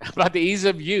simplicity, about the ease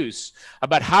of use,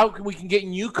 about how we can get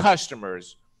new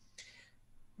customers.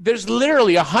 There's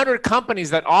literally 100 companies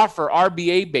that offer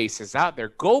RBA bases out there.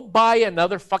 Go buy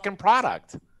another fucking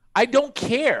product. I don't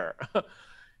care.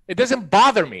 It doesn't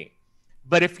bother me.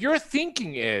 But if your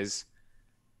thinking is,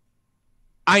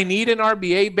 I need an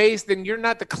RBA base, then you're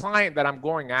not the client that I'm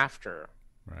going after.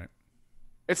 Right.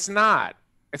 It's not.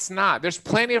 It's not. There's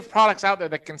plenty of products out there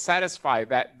that can satisfy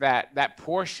that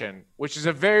portion, which is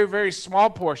a very, very small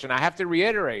portion. I have to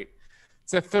reiterate.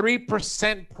 It's a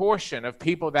 3% portion of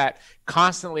people that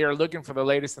constantly are looking for the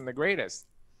latest and the greatest.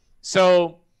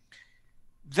 So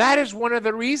that is one of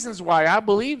the reasons why I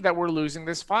believe that we're losing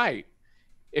this fight.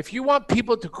 If you want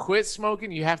people to quit smoking,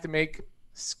 you have to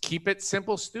keep it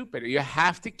simple, stupid. You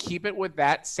have to keep it with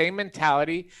that same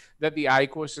mentality that the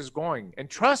IQOS is going. And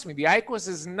trust me, the IQOS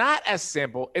is not as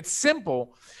simple. It's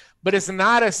simple, but it's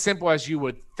not as simple as you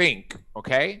would think,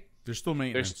 okay? There's still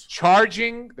maintenance. There's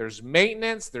charging, there's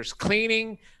maintenance, there's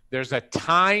cleaning, there's a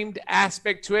timed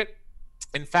aspect to it.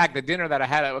 In fact, the dinner that I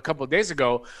had a couple of days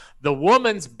ago, the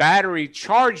woman's battery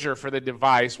charger for the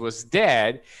device was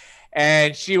dead.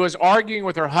 And she was arguing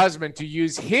with her husband to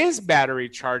use his battery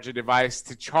charger device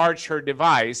to charge her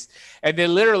device. And they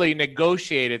literally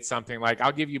negotiated something like,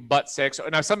 I'll give you butt sex.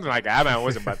 No, something like that. I mean, it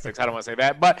wasn't butt sex. I don't want to say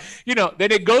that. But, they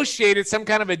negotiated some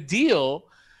kind of a deal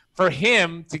for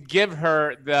him to give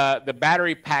her the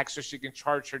battery pack so she can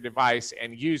charge her device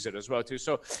and use it as well, too.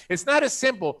 So it's not as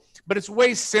simple, but it's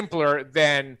way simpler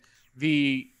than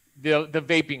the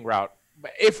vaping route,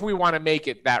 if we want to make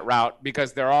it that route,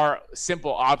 because there are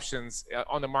simple options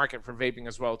on the market for vaping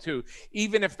as well too,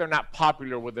 even if they're not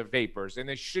popular with the vapors, and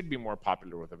they should be more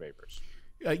popular with the vapors.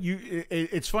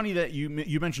 It's funny that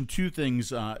you mentioned two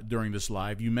things during this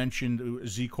live. You mentioned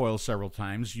Z-Coil several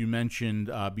times. You mentioned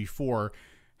before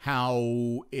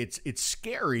how it's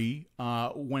scary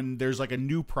when there's like a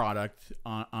new product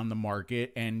on the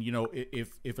market, and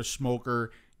if a smoker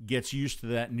gets used to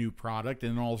that new product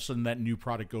and all of a sudden that new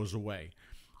product goes away,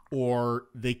 or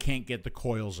they can't get the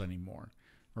coils anymore,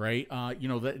 right?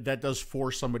 That does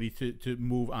force somebody to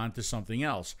move on to something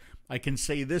else. I can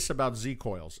say this about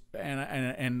Z-Coils,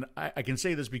 and I can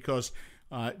say this because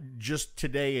just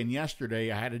today and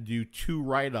yesterday I had to do 2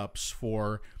 write-ups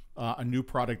for a new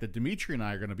product that Dimitri and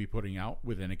I are going to be putting out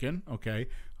with Inikin, okay,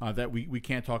 that we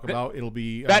can't talk about. It'll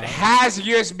be... that has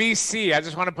USB-C. I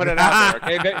just want to put it out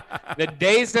there, okay? The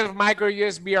days of micro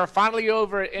USB are finally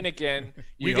over at Inikin.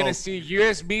 You're going to see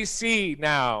USB-C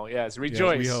now. Yes,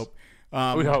 rejoice. Yes, we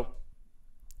hope. We hope.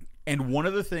 And one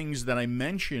of the things that I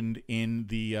mentioned in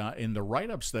the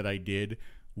write-ups that I did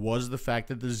was the fact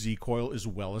that the Z coil is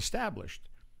well established,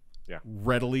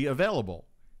 readily available,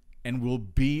 and will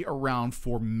be around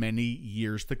for many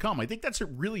years to come. I think that's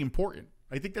really important.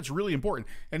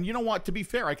 And you know what? To be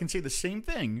fair, I can say the same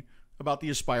thing about the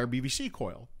Aspire BVC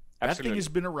coil. That thing has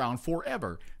been around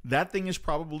forever. That thing is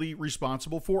probably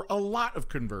responsible for a lot of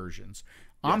conversions.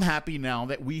 Yes. I'm happy now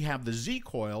that we have the Z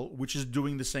coil, which is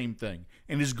doing the same thing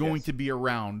and is going to be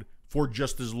around for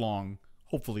just as long,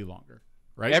 hopefully longer.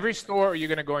 Right? Every store you're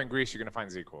going to go in Greece, you're going to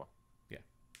find Z coil.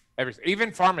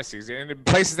 Even pharmacies, in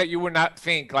places that you would not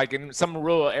think, like in some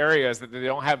rural areas that they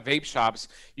don't have vape shops,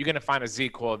 you're going to find a Z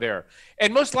coil there.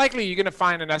 And most likely you're going to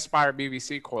find an Aspire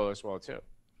BVC coil as well too.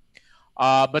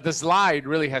 But the Slide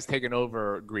really has taken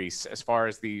over Greece as far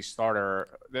as the starter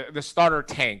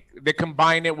tank. They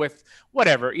combine it with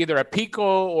whatever, either a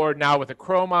Pico or now with a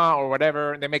Chroma or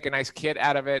whatever. And they make a nice kit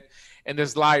out of it. And the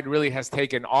Slide really has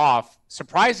taken off,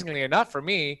 surprisingly enough for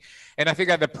me. And I think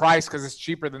that the price, because it's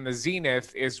cheaper than the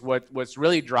Zenith, is what's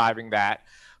really driving that.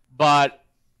 But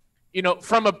you know,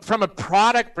 from a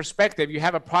product perspective, you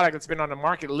have a product that's been on the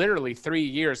market literally 3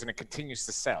 years and it continues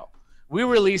to sell. We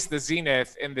released the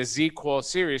Zenith in the Z Coil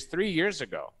series 3 years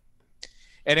ago,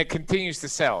 and it continues to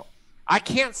sell. I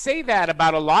can't say that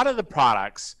about a lot of the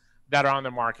products that are on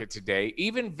the market today.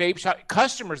 Even vape shop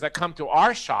customers that come to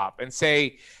our shop and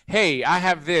say, hey, I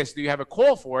have this. Do you have a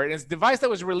coil for it? And it's a device that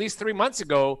was released 3 months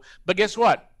ago, but guess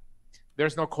what?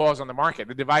 There's no coils on the market.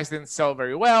 The device didn't sell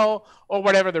very well, or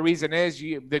whatever the reason is.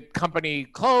 The company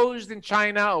closed in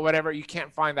China or whatever. You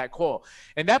can't find that coil,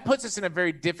 and that puts us in a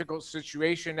very difficult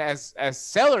situation as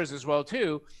sellers as well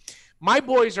too. My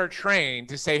boys are trained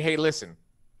to say, "Hey, listen,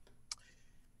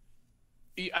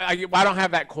 I don't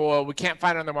have that coil. We can't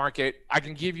find it on the market. I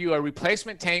can give you a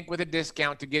replacement tank with a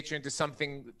discount to get you into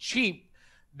something cheap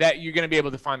that you're going to be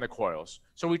able to find the coils."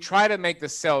 So we try to make the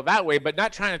sell that way, but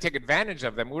not trying to take advantage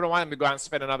of them. We don't want them to go out and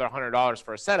spend another $100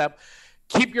 for a setup.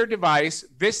 Keep your device.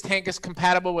 This tank is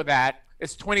compatible with that.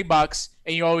 It's $20,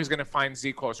 and you're always going to find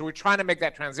Z coil. So we're trying to make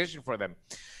that transition for them.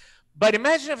 But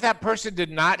imagine if that person did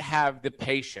not have the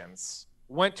patience,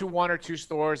 went to 1 or 2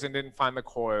 stores and didn't find the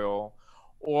coil,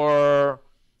 or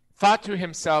thought to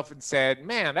himself and said,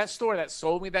 man, that store that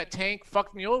sold me that tank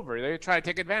fucked me over. They try to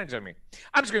take advantage of me.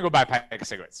 I'm just going to go buy a pack of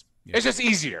cigarettes. Yeah. It's just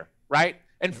easier, right?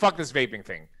 And fuck this vaping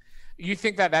thing. You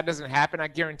think that that doesn't happen? I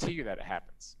guarantee you that it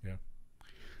happens. Yeah.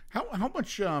 How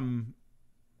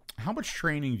much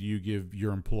training do you give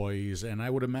your employees? And I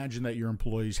would imagine that your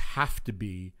employees have to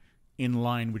be in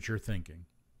line with your thinking.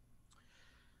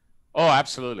 Oh,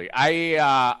 absolutely.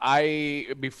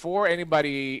 I before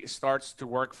anybody starts to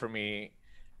work for me,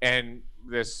 and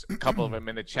there's a couple of them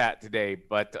in the chat today,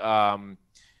 but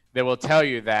they will tell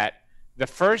you that the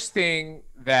first thing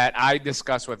that I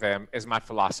discuss with them is my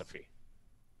philosophy.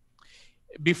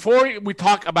 Before we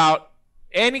talk about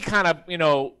any kind of, you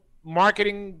know,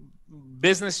 marketing,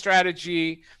 business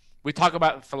strategy, we talk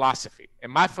about philosophy.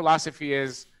 And my philosophy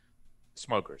is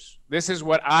smokers. This is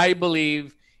what I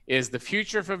believe is the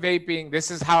future for vaping.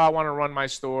 This is how I want to run my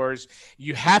stores.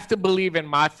 You have to believe in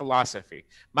my philosophy.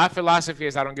 My philosophy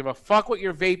is I don't give a fuck what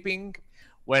you're vaping.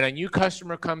 When a new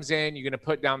customer comes in, you're going to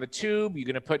put down the tube. You're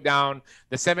going to put down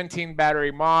the 17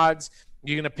 battery mods.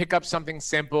 You're going to pick up something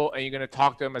simple, and you're going to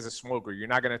talk to them as a smoker. You're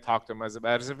not going to talk to them as a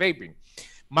vaping.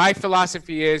 My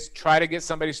philosophy is try to get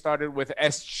somebody started with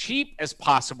as cheap as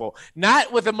possible,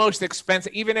 not with the most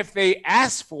expensive, even if they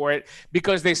ask for it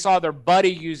because they saw their buddy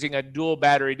using a dual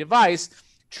battery device.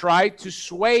 Try to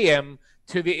sway them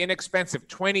to the inexpensive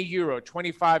 20 euro,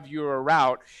 25 euro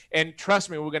route. And trust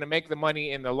me, we're going to make the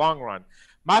money in the long run.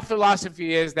 My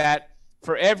philosophy is that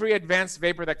for every advanced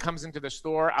vapor that comes into the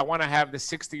store, I want to have the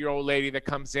 60-year-old lady that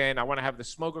comes in. I want to have the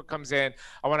smoker comes in.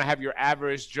 I want to have your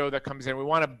average Joe that comes in. We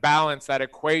want to balance that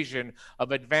equation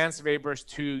of advanced vapors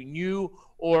to new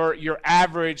or your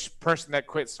average person that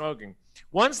quit smoking.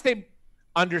 Once they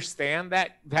understand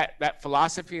that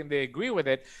philosophy and they agree with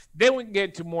it, then we can get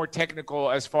into more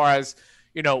technical as far as,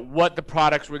 you know, what the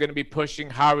products we're going to be pushing,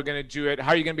 how we're going to do it,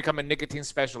 how are you going to become a nicotine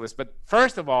specialist. But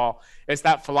first of all, it's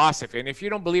that philosophy. And if you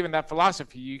don't believe in that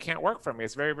philosophy, you can't work for me.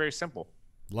 It's very, very simple.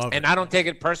 Love and it. I don't take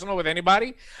it personal with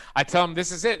anybody. I tell them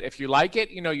this is it. If you like it,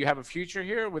 you know, you have a future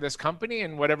here with this company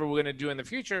and whatever we're going to do in the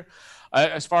future,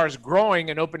 as far as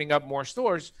growing and opening up more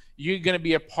stores, you're going to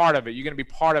be a part of it. You're going to be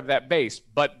part of that base.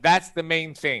 But that's the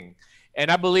main thing. And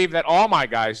I believe that all my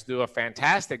guys do a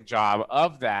fantastic job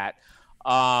of that.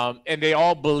 And they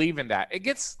all believe in that. It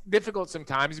gets difficult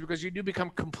sometimes because you do become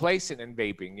complacent in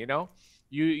vaping, you know?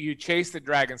 You chase the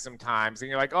dragon sometimes and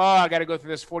you're like, oh, I got to go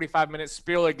through this 45-minute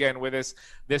spiel again with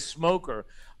this smoker.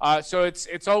 So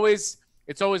it's always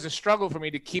it's always a struggle for me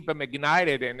to keep them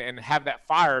ignited and have that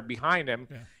fire behind them.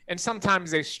 Yeah. And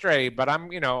sometimes they stray, but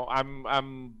I'm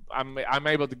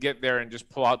able to get there and just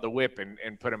pull out the whip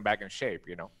and put them back in shape.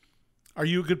 Are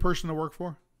you a good person to work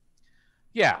for?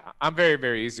 Yeah, I'm very,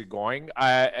 very easygoing.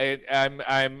 I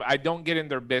don't get in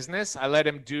their business. I let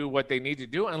them do what they need to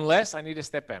do unless I need to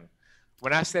step in.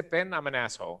 When I step in, I'm an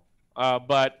asshole.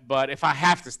 But if I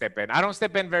have to step in, I don't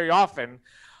step in very often.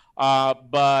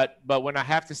 But when I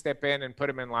have to step in and put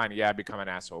them in line, yeah, I become an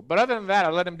asshole. But other than that, I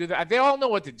let them do that. They all know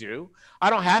what to do. I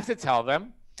don't have to tell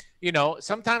them.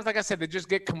 Sometimes, like I said, they just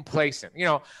get complacent.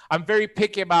 I'm very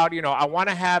picky about, I want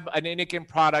to have an Inikin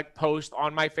product post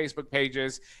on my Facebook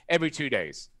pages every 2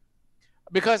 days.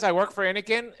 Because I work for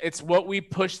Inikin, it's what we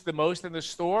push the most in the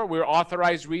store. We're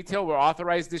authorized retail. We're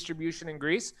authorized distribution in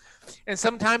Greece. And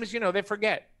sometimes, they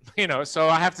forget, so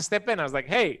I have to step in. I was like,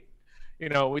 hey,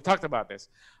 we talked about this.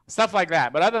 Stuff like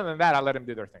that. But other than that, I let them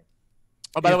do their thing.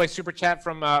 Oh, by the way, super chat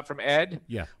from Ed.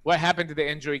 Yeah. What happened to the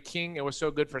Enjoy King? It was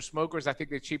so good for smokers. I think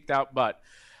they cheaped out. But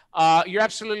you're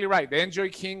absolutely right. The Enjoy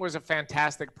King was a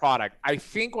fantastic product. I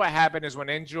think what happened is when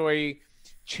Enjoy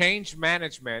changed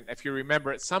management, if you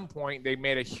remember, at some point they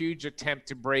made a huge attempt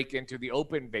to break into the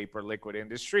open vapor liquid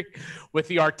industry with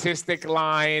the artistic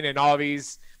line and all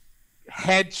these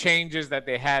head changes that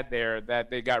they had there, that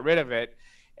they got rid of it.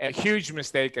 A huge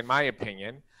mistake, in my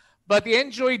opinion. But the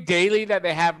Enjoy Daily that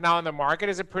they have now in the market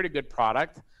is a pretty good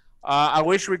product. I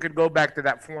wish we could go back to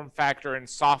that form factor and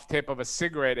soft tip of a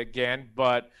cigarette again,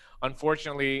 but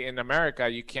unfortunately in America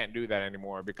you can't do that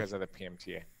anymore because of the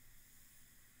PMTA.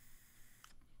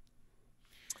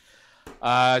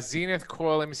 Zenith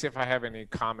Coil, let me see if I have any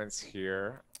comments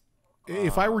here.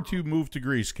 If I were to move to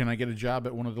Greece, can I get a job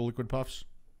at one of the liquid puffs?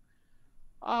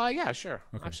 Yeah, sure.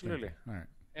 Okay, absolutely. All right.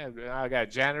 Yeah, I got a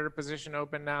janitor position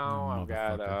open now. I've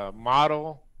got a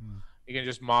model. You can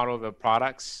just model the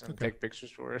products and take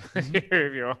pictures for it if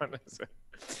you want.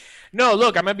 No,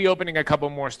 look, I'm going to be opening a couple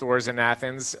more stores in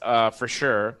Athens for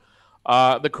sure.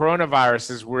 The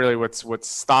coronavirus is really what's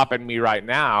stopping me right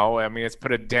now. I mean, it's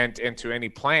put a dent into any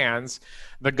plans.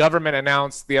 The government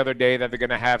announced the other day that they're going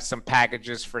to have some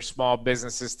packages for small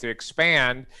businesses to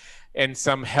expand and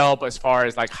some help as far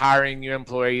as like hiring new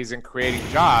employees and creating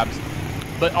jobs.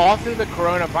 But all through the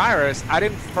coronavirus, I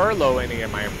didn't furlough any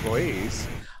of my employees.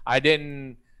 I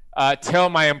didn't tell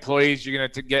my employees you're going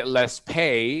to get less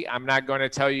pay. I'm not going to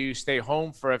tell you stay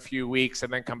home for a few weeks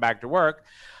and then come back to work.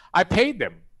 I paid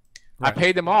them. Right. I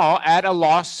paid them all at a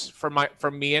loss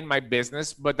for me and my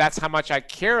business, but that's how much I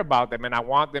care about them, and I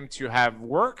want them to have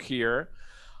work here.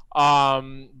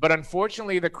 But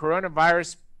unfortunately, the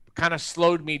coronavirus kind of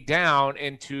slowed me down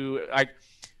into, like,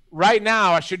 right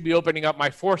now I should be opening up my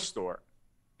 4th store.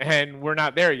 And we're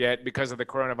not there yet because of the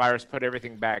coronavirus, put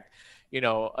everything back,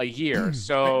 a year.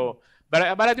 So,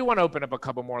 but I do want to open up a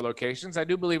couple more locations. I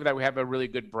do believe that we have a really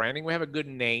good branding. We have a good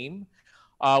name.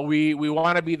 We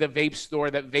want to be the vape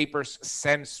store that vapors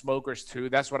send smokers to.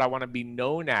 That's what I want to be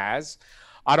known as.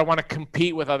 I don't want to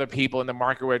compete with other people in the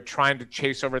market. We're trying to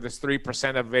chase over this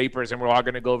 3% of vapors, and we're all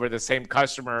going to go over the same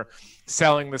customer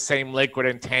selling the same liquid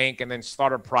and tank and then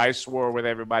start a price war with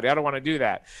everybody. I don't want to do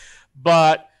that.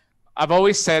 But I've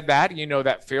always said that,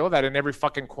 that feel that in every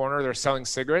fucking corner they're selling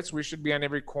cigarettes. We should be on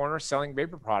every corner selling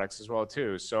vapor products as well,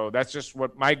 too. So that's just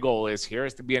what my goal is here,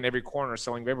 is to be in every corner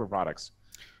selling vapor products.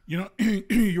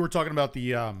 You were talking about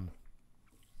the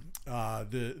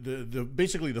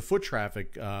basically the foot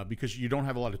traffic because you don't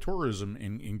have a lot of tourism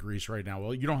in Greece right now.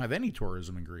 Well, you don't have any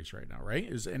tourism in Greece right now, right?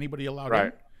 Is anybody allowed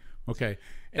in? Okay.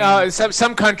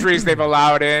 Some countries they've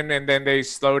allowed in, and then they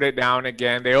slowed it down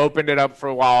again. They opened it up for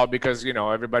a while because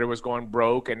everybody was going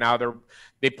broke, and now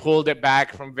they pulled it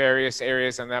back from various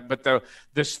areas and that. But the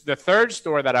 3rd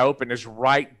store that I opened is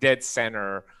right dead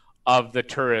center of the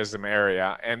tourism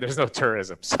area, and there's no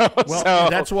tourism.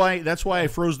 That's why I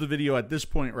froze the video at this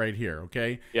point right here.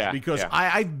 Okay. Yeah. Because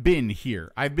I've been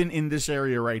here. I've been in this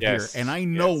area right here, and I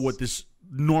know what this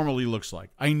normally looks like.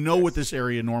 I know what this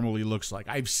area normally looks like.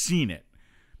 I've seen it.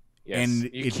 Yes. And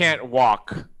you can't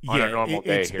walk on a normal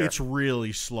day here. It's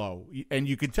really slow, and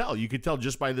you could tell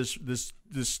just by this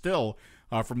still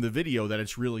from the video that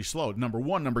it's really slow. Number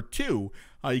one. Number two,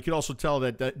 you could also tell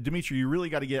that Dimitri, you really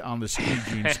got to get on the skinny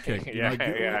jeans kick.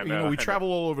 We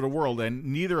travel all over the world, and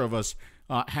neither of us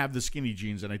have the skinny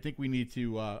jeans, and I think we need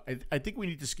to. I think we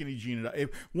need to skinny jean it up.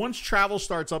 Once travel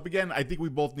starts up again, I think we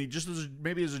both need, just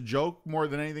maybe as a joke more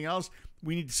than anything else,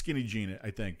 we need to skinny jean it,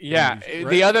 I think. Yeah. Right?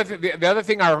 The other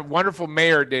thing our wonderful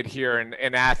mayor did here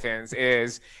in Athens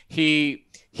is he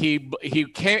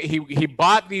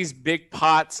bought these big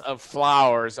pots of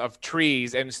flowers of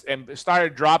trees and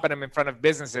started dropping them in front of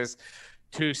businesses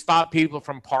to stop people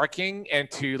from parking and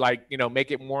to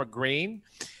make it more green.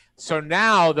 So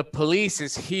now the police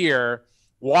is here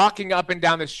walking up and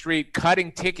down the street,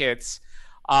 cutting tickets.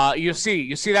 You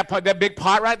see that big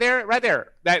pot right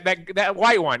there, that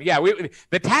white one. Yeah,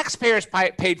 the taxpayers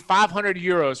paid 500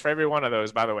 euros for every one of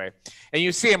those, by the way. And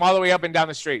you see them all the way up and down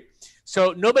the street.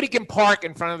 So nobody can park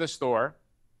in front of the store.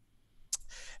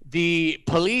 The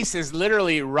police is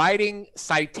literally writing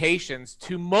citations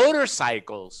to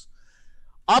motorcycles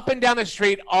up and down the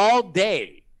street all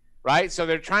day, right? So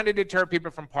they're trying to deter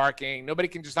people from parking. Nobody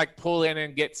can just pull in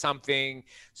and get something.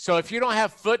 So if you don't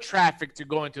have foot traffic to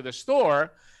go into the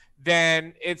store,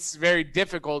 then it's very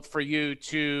difficult for you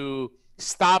to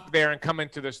stop there and come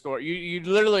into the store. You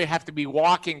literally have to be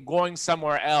walking, going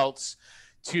somewhere else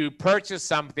to purchase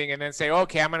something and then say,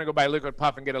 okay, I'm going to go buy liquid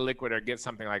puff and get a liquid or get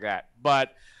something like that.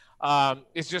 But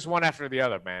it's just one after the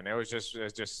other, man. It was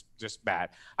just bad.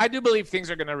 I do believe things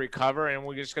are going to recover, and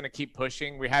we're just going to keep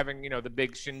pushing. We're having, the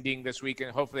big shindig this week,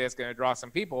 and hopefully that's going to draw some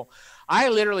people. I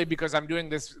literally, because I'm doing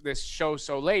this show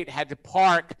so late, had to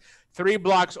park 3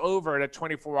 blocks over at a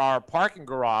 24-hour parking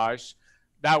garage.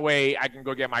 That way I can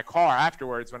go get my car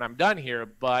afterwards when I'm done here.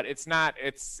 But it's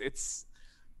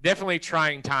definitely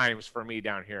trying times for me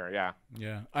down here.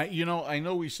 Yeah. I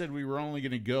know we said we were only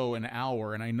going to go an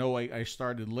hour, and I know I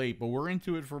started late, but we're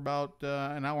into it for about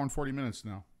an hour and 40 minutes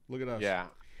now. Look at us. Yeah.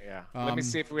 Let me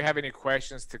see if we have any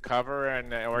questions to cover or any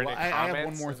comments. I have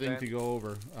one more thing to go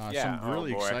over. Some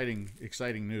really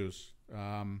exciting news.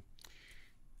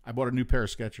 I bought a new pair of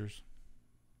Skechers.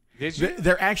 Did you?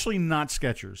 They're actually not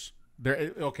Skechers.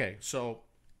 They're okay. So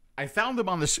I found them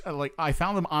on the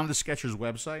Skechers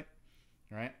website.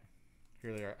 Right,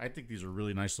 here they are. I think these are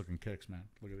really nice looking kicks, man.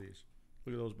 Look at these.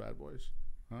 Look at those bad boys.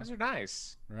 Huh? Those are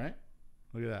nice. Right?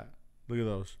 Look at that. Look at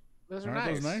those. Those are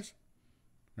nice. Those nice?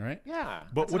 All right. Yeah.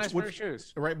 But that's a nice pair of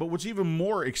shoes. Right. But what's even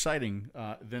more exciting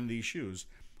than these shoes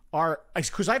are those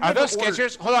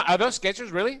Skechers? Hold on. Are those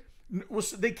Skechers really? Well,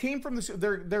 they came from this.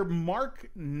 They're Mark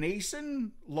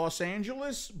Nason, Los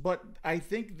Angeles, but I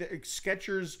think the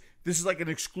Skechers. This is like an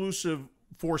exclusive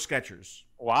for Skechers.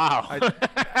 Wow.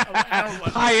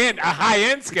 High end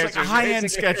Skechers. It's like a high end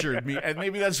Skechers, and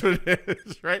maybe that's what it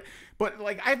is, right? But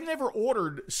I've never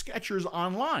ordered Skechers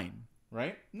online,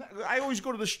 right? I always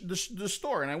go to the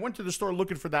store, and I went to the store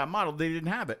looking for that model. They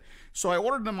didn't have it, so I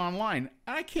ordered them online,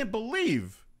 and I can't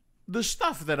believe the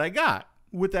stuff that I got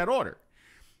with that order.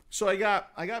 So I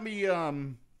got me I got me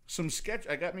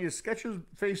a Skechers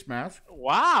face mask.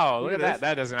 Wow, look at that.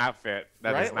 That does not fit.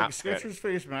 That right? does not fit. Skechers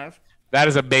face mask. That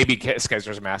is a baby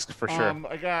Skechers mask for sure.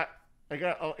 I got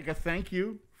thank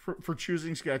you for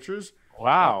choosing Skechers.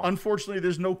 Wow. Unfortunately,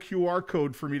 there's no QR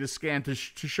code for me to scan to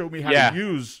show me how to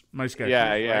use my Skechers.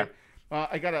 Yeah. Right?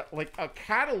 I got a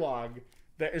catalog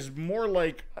that is more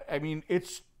like, I mean,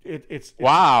 it's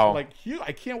wow. Like huge.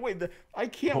 I can't wait. I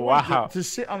can't wait to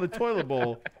sit on the toilet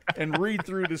bowl and read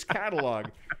through this catalog.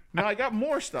 Now I got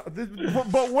more stuff,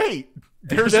 but wait,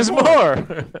 there's more.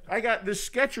 I got this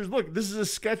Skechers. Look, this is a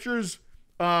Skechers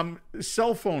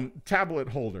cell phone tablet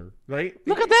holder, right?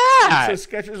 Look at that. It says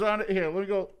Skechers on it. Here, let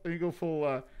me go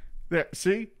full. There,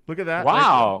 see, look at that.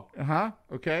 Wow. Right.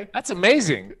 Okay. That's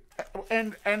amazing.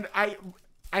 And I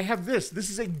have this. This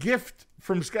is a gift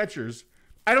from Skechers.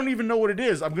 I don't even know what it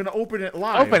is. I'm gonna open it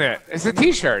live. Open it. It's a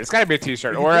T-shirt. It's got to be a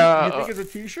T-shirt. You think it's a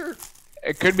T-shirt?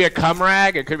 It could be a cum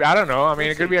rag. It could be. I don't know. I mean,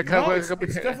 it could be a cum. No, it's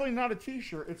definitely not a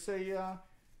T-shirt. It's a.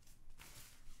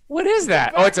 What is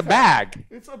that? Oh, it's a bag.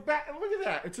 It's a bag. Look at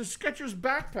that. It's a Skechers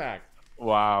backpack.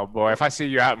 Wow, boy! If I see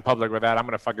you out in public with that, I'm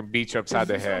gonna fucking beat you upside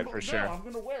the head for sure. No, I'm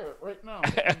gonna wear it right now.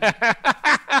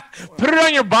 Put it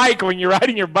on your bike when you're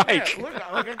riding your bike. Yeah, look,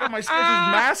 I got my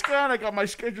Skechers mask on. I got my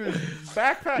Skechers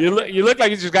backpack. You look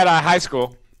like you just got out of high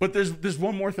school. But there's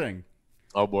one more thing.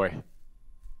 Oh boy!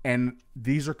 And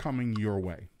these are coming your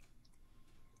way.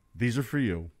 These are for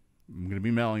you. I'm gonna be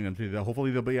mailing them to you.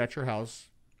 Hopefully they'll be at your house.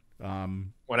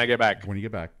 When I get back. When you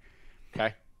get back.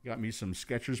 Okay. Got me some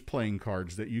Skechers playing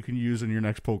cards that you can use in your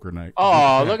next poker night.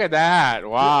 Oh, look at that.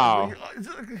 Wow.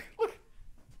 Look.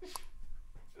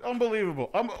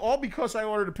 Unbelievable. All because I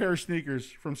ordered a pair of sneakers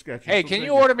from Skechers. Hey, can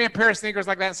you order me a pair of sneakers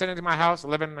like that and send it to my house?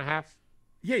 11.5?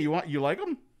 Yeah, you like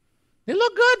them? They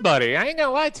look good, buddy. I ain't going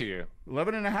to lie to you.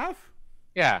 11.5?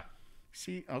 Yeah.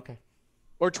 See, okay.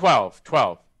 Or 12.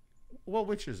 12. Well,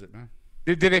 which is it, man?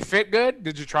 Did they fit good?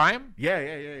 Did you try them?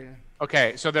 Yeah.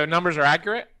 Okay, so the numbers are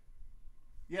accurate?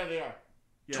 Yeah, they are.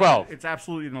 Yeah, 12. It's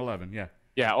absolutely an 11, yeah.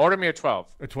 Yeah, order me a 12.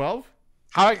 A 12?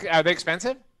 How are they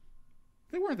expensive?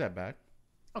 They weren't that bad.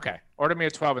 Okay, order me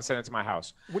a 12 and send it to my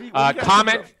house. What do you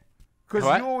comment?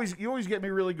 Because you always get me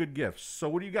really good gifts. So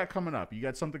what do you got coming up? You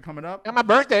got something coming up? On my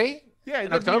birthday. Yeah,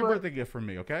 that'd be a birthday gift from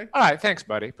me, okay? All right, thanks,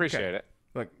 buddy. Appreciate it.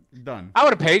 Look, done. I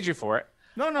would have paid you for it.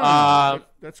 No.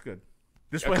 That's good.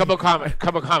 This way, couple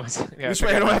comments. Yeah, this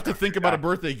way I don't have to think about a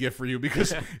birthday gift for you,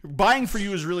 because buying for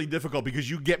you is really difficult because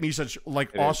you get me such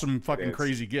awesome fucking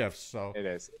crazy gifts. So it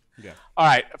is. Yeah. All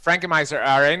right, 𝗵𝗵𝗶𝗹,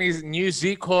 are any new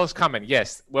Z coils coming?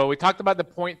 Yes. Well, we talked about the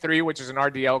 0.3, which is an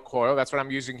RDL coil. That's what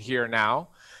I'm using here now.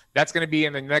 That's going to be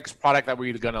in the next product that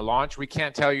we're going to launch. We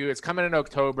can't tell you. It's coming in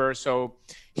October. So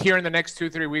here in the next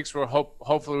 2-3 weeks,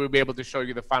 hopefully we'll be able to show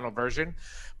you the final version.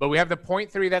 But we have the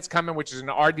 0.3 that's coming, which is an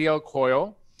RDL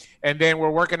coil. And then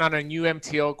we're working on a new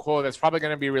MTL coil that's probably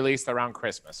going to be released around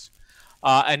Christmas.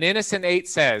 An Innocent 8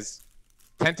 says,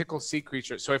 tentacle sea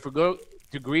creature. So if we go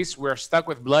to Greece, we're stuck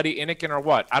with bloody Inikin or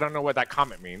what? I don't know what that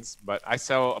comment means, but I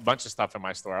sell a bunch of stuff in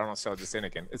my store. I don't sell just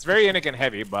Inikin. It's very Inikin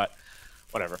heavy, but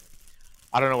whatever.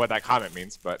 I don't know what that comment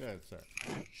means, but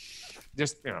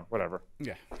just, whatever.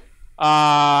 Yeah.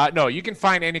 No, you can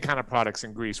find any kind of products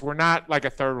in Greece. We're not like a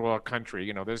third world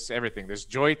country. There's everything. There's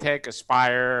Joytech,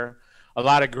 Aspire, a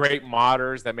lot of great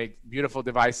modders that make beautiful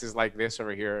devices like this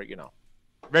over here.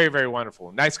 Very, very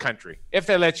wonderful. Nice country, if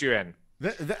they let you in.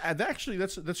 Actually,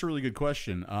 that's a really good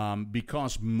question,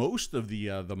 because most of the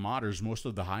modders, most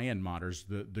of the high-end modders,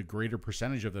 the greater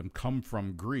percentage of them come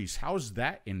from Greece. How's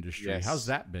that industry? Yes. How's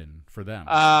that been for them?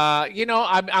 I'm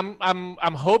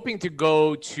hoping to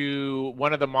go to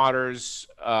one of the modders'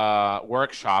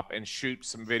 workshop and shoot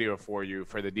some video for you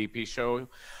for the DP show.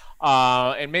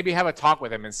 And maybe have a talk with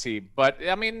them and see. But,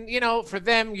 I mean, for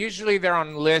them, usually they're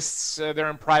on lists. They're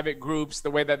in private groups,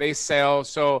 the way that they sell.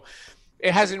 So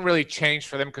it hasn't really changed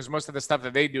for them because most of the stuff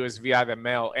that they do is via the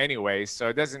mail anyway. So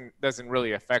it doesn't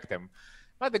really affect them.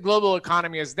 But the global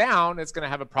economy is down. It's going to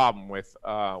have a problem with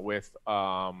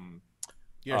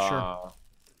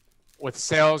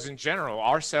sales in general.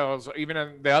 Our sales, even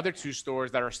in the other two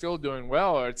stores that are still doing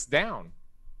well, it's down,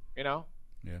 Yeah.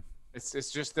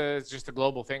 It's just a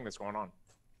global thing that's going on.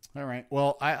 All right.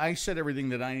 Well, I said everything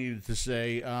that I needed to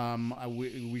say.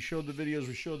 We showed the videos,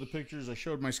 we showed the pictures, I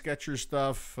showed my Skechers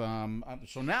stuff.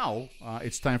 So now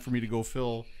it's time for me to go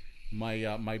fill my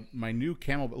new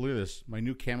Camel. Look at this, my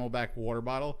new Camelback water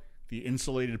bottle, the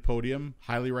insulated podium,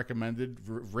 highly recommended,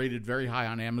 rated very high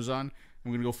on Amazon.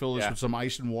 I'm gonna go fill this with some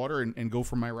ice and water and go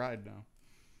for my ride now.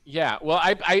 Yeah, well,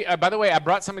 I by the way, I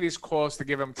brought some of these coils to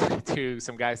give them to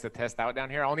some guys to test out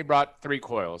down here. I only brought 3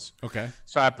 coils. Okay.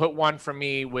 So I put one for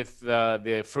me with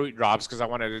the fruit drops because I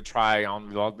wanted to try on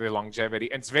the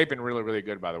longevity. And it's vaping really, really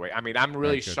good, by the way. I mean, I'm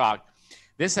really shocked.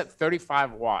 This at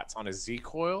 35 watts on a Z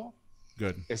coil.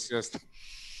 Good. It's just.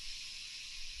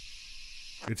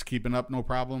 It's keeping up, no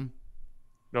problem.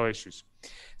 No issues.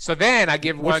 So then I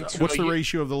give one to. What's the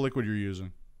ratio of the liquid you're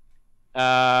using?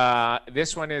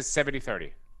 This one is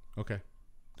 70-30. Okay,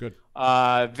 good.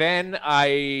 Then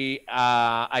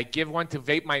I give one to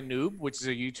𝗵𝗵𝗶𝗹, which is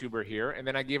a YouTuber here, and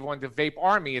then I give one to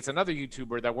𝗵𝗵𝗶𝗹. It's another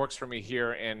YouTuber that works for me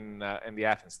here in the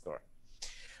Athens store.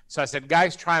 So I said,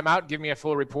 guys, try them out. Give me a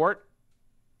full report.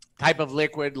 Type of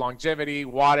liquid, longevity,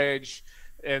 wattage.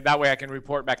 And that way I can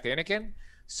report back to Inikin.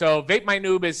 So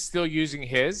𝗵𝗵𝗶𝗹 is still using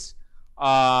his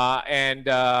and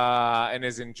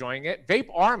is enjoying it.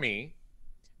 𝗵𝗵𝗶𝗹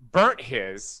burnt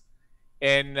his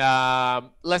in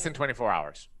less than 24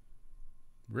 hours.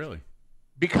 Really?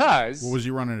 Because... What was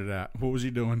he running it at? What was he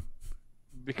doing?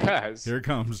 Because... Here it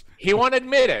comes. He won't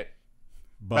admit it.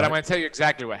 But I'm going to tell you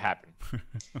exactly what happened.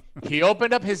 He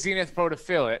opened up his Zenith Pro to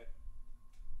fill it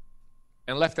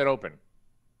and left it open.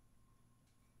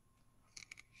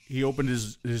 He opened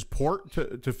his port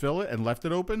to fill it and left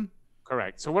it open?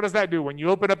 Correct. So what does that do? When you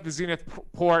open up the Zenith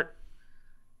port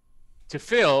to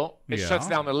fill, it shuts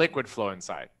down the liquid flow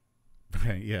inside.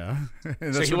 Yeah.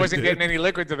 So he wasn't getting any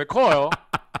liquid to the coil.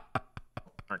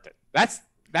 That's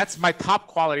my top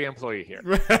quality employee here.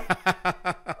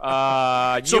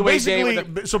 So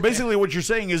basically what you're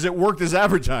saying is it worked as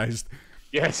advertised.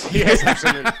 Yes,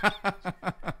 absolutely.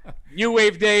 New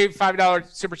Wave Dave,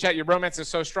 $5 super chat. Your romance is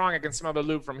so strong. I can smell the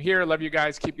lube from here. Love you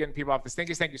guys. Keep getting people off the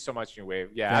stinkies. Thank you so much, New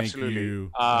Wave. Yeah, absolutely.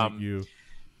 Thank you.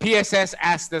 PSS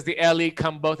asks, does the LE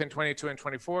come both in 22 and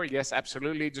 24? Yes,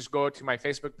 absolutely. Just go to my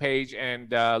Facebook page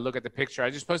and look at the picture. I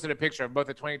just posted a picture of both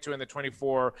the 22 and the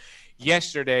 24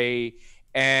 yesterday.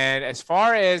 And as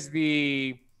far as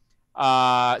the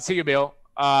see you, Bill.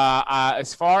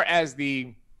 As far as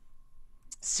the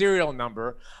serial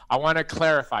number, I want to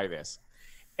clarify this.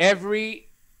 Every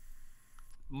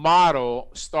model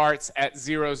starts at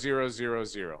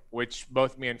 0000, which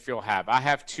both me and Phil have. I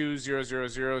have 2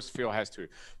 000s. Phil has 2.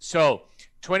 So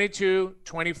 22,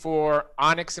 24,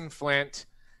 Onyx and Flint,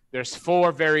 There's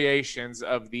 4 variations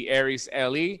of the 𝗬𝗓𝗐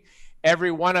𝐿𝗓𝗐.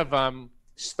 Every one of them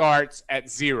starts at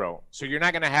 0. So you're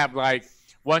not going to have like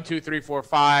 1, 2, 3, 4,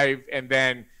 5, and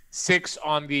then 6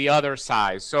 on the other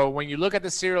side. So when you look at the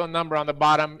serial number on the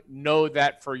bottom, know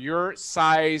that for your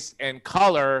size and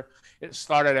color, it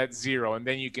started at 0, and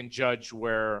then you can judge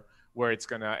where it's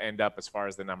going to end up as far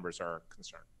as the numbers are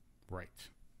concerned. Right.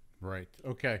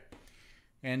 Okay.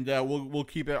 And we'll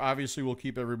keep it. Obviously, we'll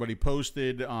keep everybody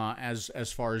posted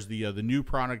as far as the new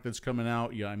product that's coming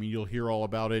out. Yeah, I mean, you'll hear all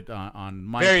about it on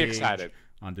my Very page, excited.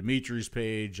 on Dimitri's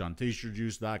page, on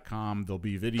tasterjuice.com. There'll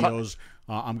be videos.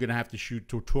 I'm going to have to shoot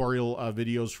tutorial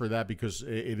videos for that because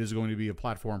it is going to be a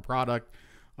platform product.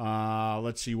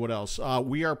 Let's see what else.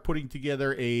 We are putting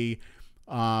together a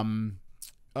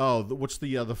what's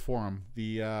the forum?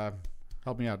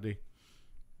 Help me out, D.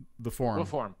 The forum. What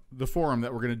forum? The forum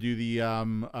that we're going to do the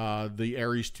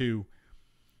𝗬𝗓𝗐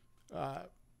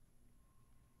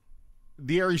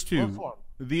the 𝗬𝗓𝗐 What forum?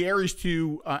 the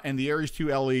𝗬𝗓𝗐 and the 𝗬𝗓𝗐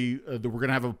𝐿𝗓𝗐. We're going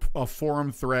to have a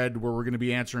forum thread where we're going to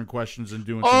be answering questions and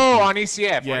doing. On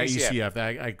ECF. Yeah, on ECF.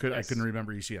 I couldn't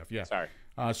remember ECF. Yeah. Sorry.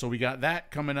 So we got that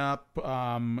coming up,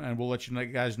 and we'll let you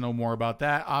guys know more about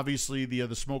that. Obviously,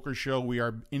 the Smoker Show, we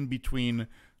are in between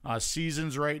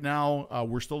seasons right now.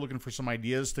 We're still looking for some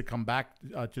ideas to come back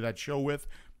to that show with.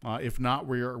 If not,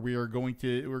 we're going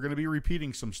to be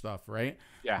repeating some stuff, right?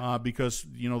 Yeah. Because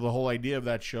the whole idea of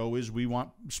that show is we want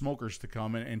smokers to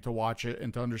come and to watch it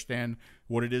and to understand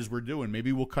what it is we're doing.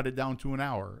 Maybe we'll cut it down to an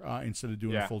hour instead of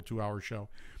doing a full 2-hour show.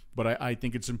 But I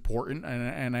think it's important,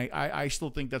 and I still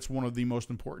think that's one of the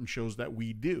most important shows that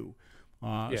we do.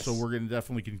 Yes. So we're going to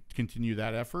definitely continue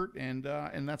that effort, and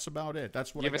that's about it.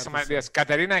 That's what Give I us got some to say. ideas.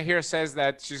 Katarina here says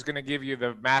that she's going to give you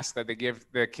the mask that they give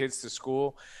the kids to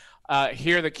school.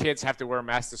 Here, the kids have to wear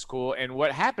masks to school. And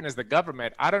what happened is the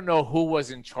government, I don't know who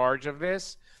was in charge of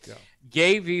this,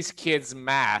 gave these kids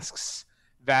masks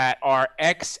that are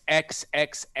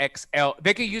XXXXL.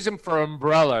 They could use them for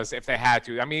umbrellas if they had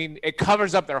to. I mean, it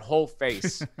covers up their whole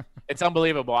face. It's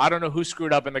unbelievable. I don't know who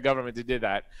screwed up in the government to do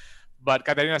that. But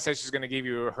Katarina says she's going to give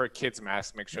you her kid's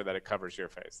mask, make sure that it covers your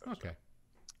face. Okay.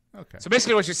 So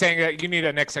basically what she's saying is you need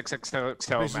an XXXL mask.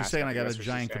 Basically saying I got a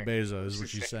giant 𝗶𝗵𝗶𝗀 is what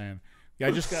she's saying. Yeah,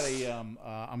 I just got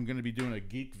I'm going to be doing a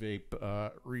Geek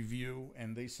Vape review,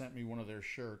 and they sent me one of their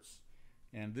shirts.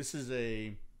 And this is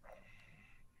a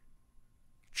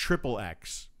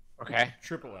XXX. Okay.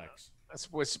 XXX.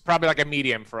 It's probably like a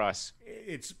medium for us.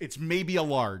 It's maybe a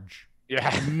large.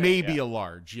 Yeah. Maybe a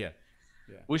large, yeah.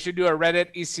 We should do a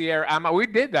Reddit ECR AMA. We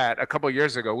did that a couple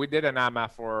years ago. We did an AMA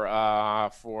for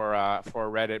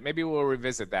Reddit. Maybe we'll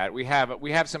revisit that. We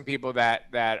have some people that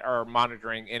are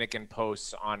monitoring Inikin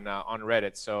posts on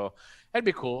Reddit, so that'd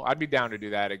be cool. I'd be down to do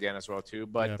that again as well too.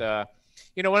 But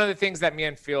one of the things that me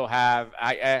and Phil have,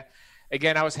 I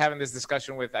was having this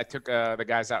discussion with. I took the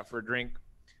guys out for a drink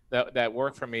that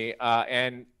work for me,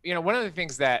 and one of the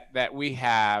things that we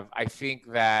have, I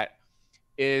think that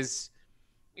is.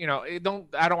 I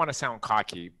don't want to sound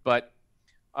cocky, but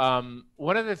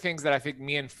one of the things that I think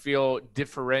me and Phil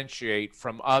differentiate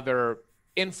from other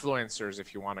influencers,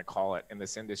 if you want to call it, in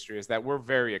this industry is that we're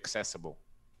very accessible.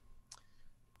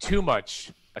 Too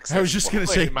much accessible. I was just going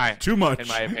to say too much, in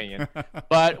my opinion.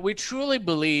 But we truly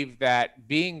believe that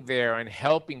being there and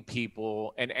helping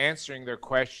people and answering their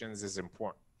questions is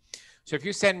important. So if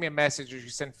you send me a message or you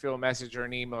send Phil a message or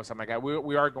an email or something like that,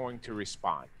 we are going to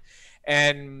respond.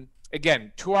 And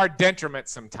again, to our detriment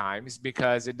sometimes,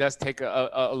 because it does take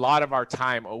a lot of our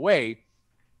time away,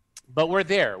 but we're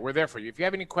there. We're there for you. If you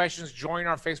have any questions, join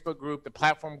our Facebook group, the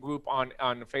platform group on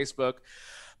Facebook,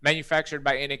 Manufactured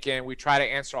by Inikin. We try to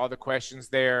answer all the questions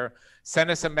there. Send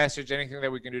us a message, anything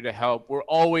that we can do to help. We're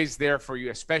always there for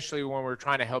you, especially when we're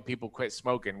trying to help people quit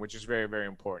smoking, which is very, very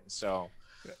important. So.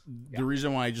 The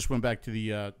reason why I just went back to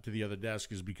the other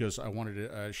desk is because I wanted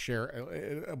to share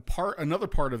another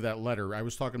part of that letter. I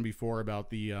was talking before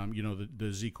about the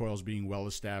Z coils being well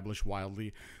established,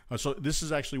 widely. So this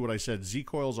is actually what I said. Z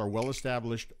coils are well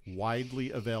established, widely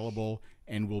available,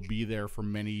 and will be there for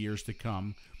many years to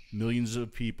come. Millions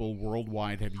of people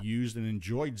worldwide have used and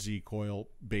enjoyed Z coil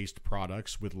based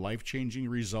products with life-changing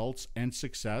results and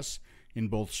success in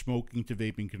both smoking to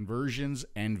vaping conversions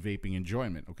and vaping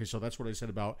enjoyment. Okay, so that's what I said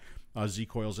about Z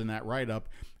coils in that write-up.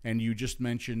 And you just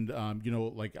mentioned,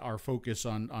 like our focus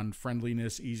on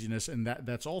friendliness, easiness, and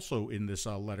that's also in this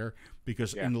letter,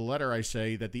 because in the letter I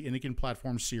say that the Inikin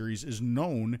Platform series is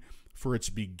known for its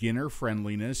beginner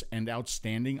friendliness and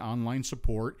outstanding online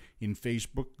support in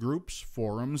Facebook groups,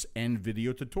 forums, and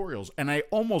video tutorials. And I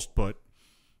almost put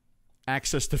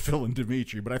access to Phil and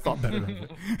Dimitri, but I thought better of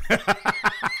it.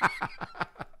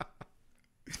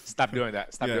 Stop doing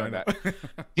that. Stop doing that. that.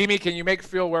 Dimi, can you make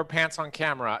Phil wear pants on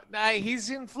camera? Nah, he's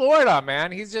in Florida,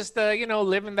 man. He's just, you know,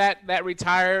 living that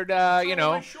retired, you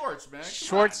know, shorts, man.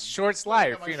 Shorts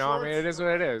life. You know, I mean, it is what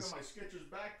it is. My Skechers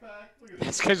backpack. Look at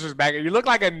This Skechers back. You look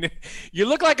like a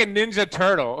Ninja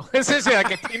Turtle. This is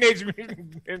like a Teenage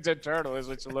Mutant Ninja Turtle is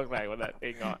what you look like with that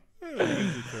thing on.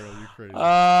 Ninja Turtle, you're crazy.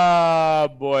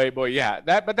 Boy, yeah.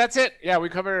 But that's it. Yeah, we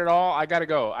covered it all. I gotta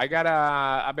go.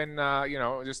 I've been, you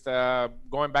know, just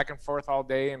going back and forth all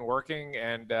day and working.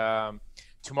 And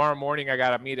tomorrow morning, I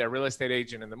gotta meet a real estate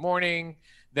agent in the morning.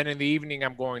 Then in the evening,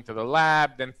 I'm going to the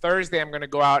lab. Then Thursday, I'm gonna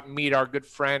go out and meet our good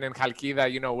friend in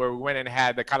Chalquida, you know, where we went and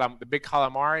had the big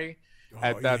calamari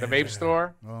at the vape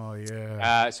store. Oh,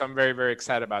 yeah. So I'm very, very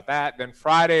excited about that. Then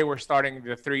Friday, we're starting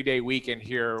the 3-day weekend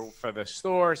here for the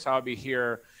store. So I'll be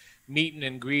here meeting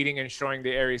and greeting and showing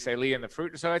the 𝗬𝗟𝗍 and the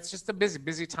fruit. So it's just a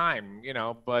busy time, you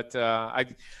know. But I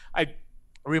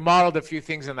remodeled a few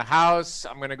things in the house.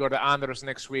 I'm going to go to Andros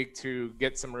next week to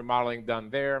get some remodeling done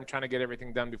there. I'm trying to get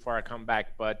everything done before I come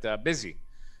back, but busy.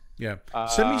 Yeah.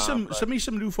 Send me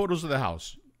some new photos of the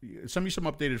house. Send me some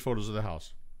updated photos of the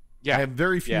house. Yeah. I have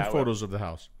very few photos of the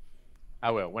house. I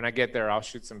will. When I get there, I'll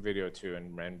shoot some video too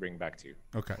and bring back to you.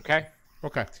 Okay.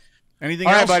 Okay. Anything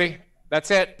else? All right, buddy. That's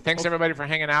it. Thanks everybody for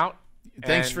hanging out.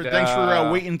 Thanks for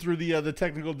waiting through the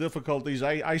technical difficulties.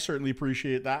 I certainly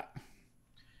appreciate that.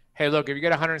 Hey, look, if you get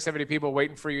 170 people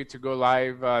waiting for you to go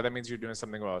live, that means you're doing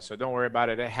something well. So don't worry about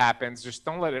it. It happens. Just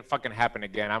don't let it fucking happen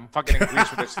again. I'm fucking in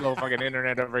Greece with the slow fucking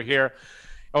internet over here.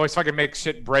 Always fucking make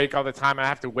shit break all the time. I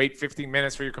have to wait 15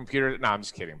 minutes for your computer. No, I'm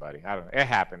just kidding, buddy. I don't know. It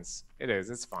happens. It is.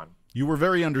 It's fun. You were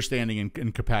very understanding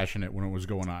and compassionate when it was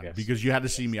going on because you had to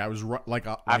see me. I was like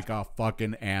a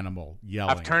fucking animal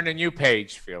yelling. I've turned a new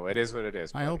page, Phil. It is what it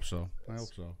is, buddy. I hope so.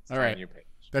 All right.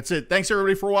 That's it. Thanks,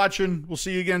 everybody, for watching. We'll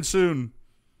see you again soon.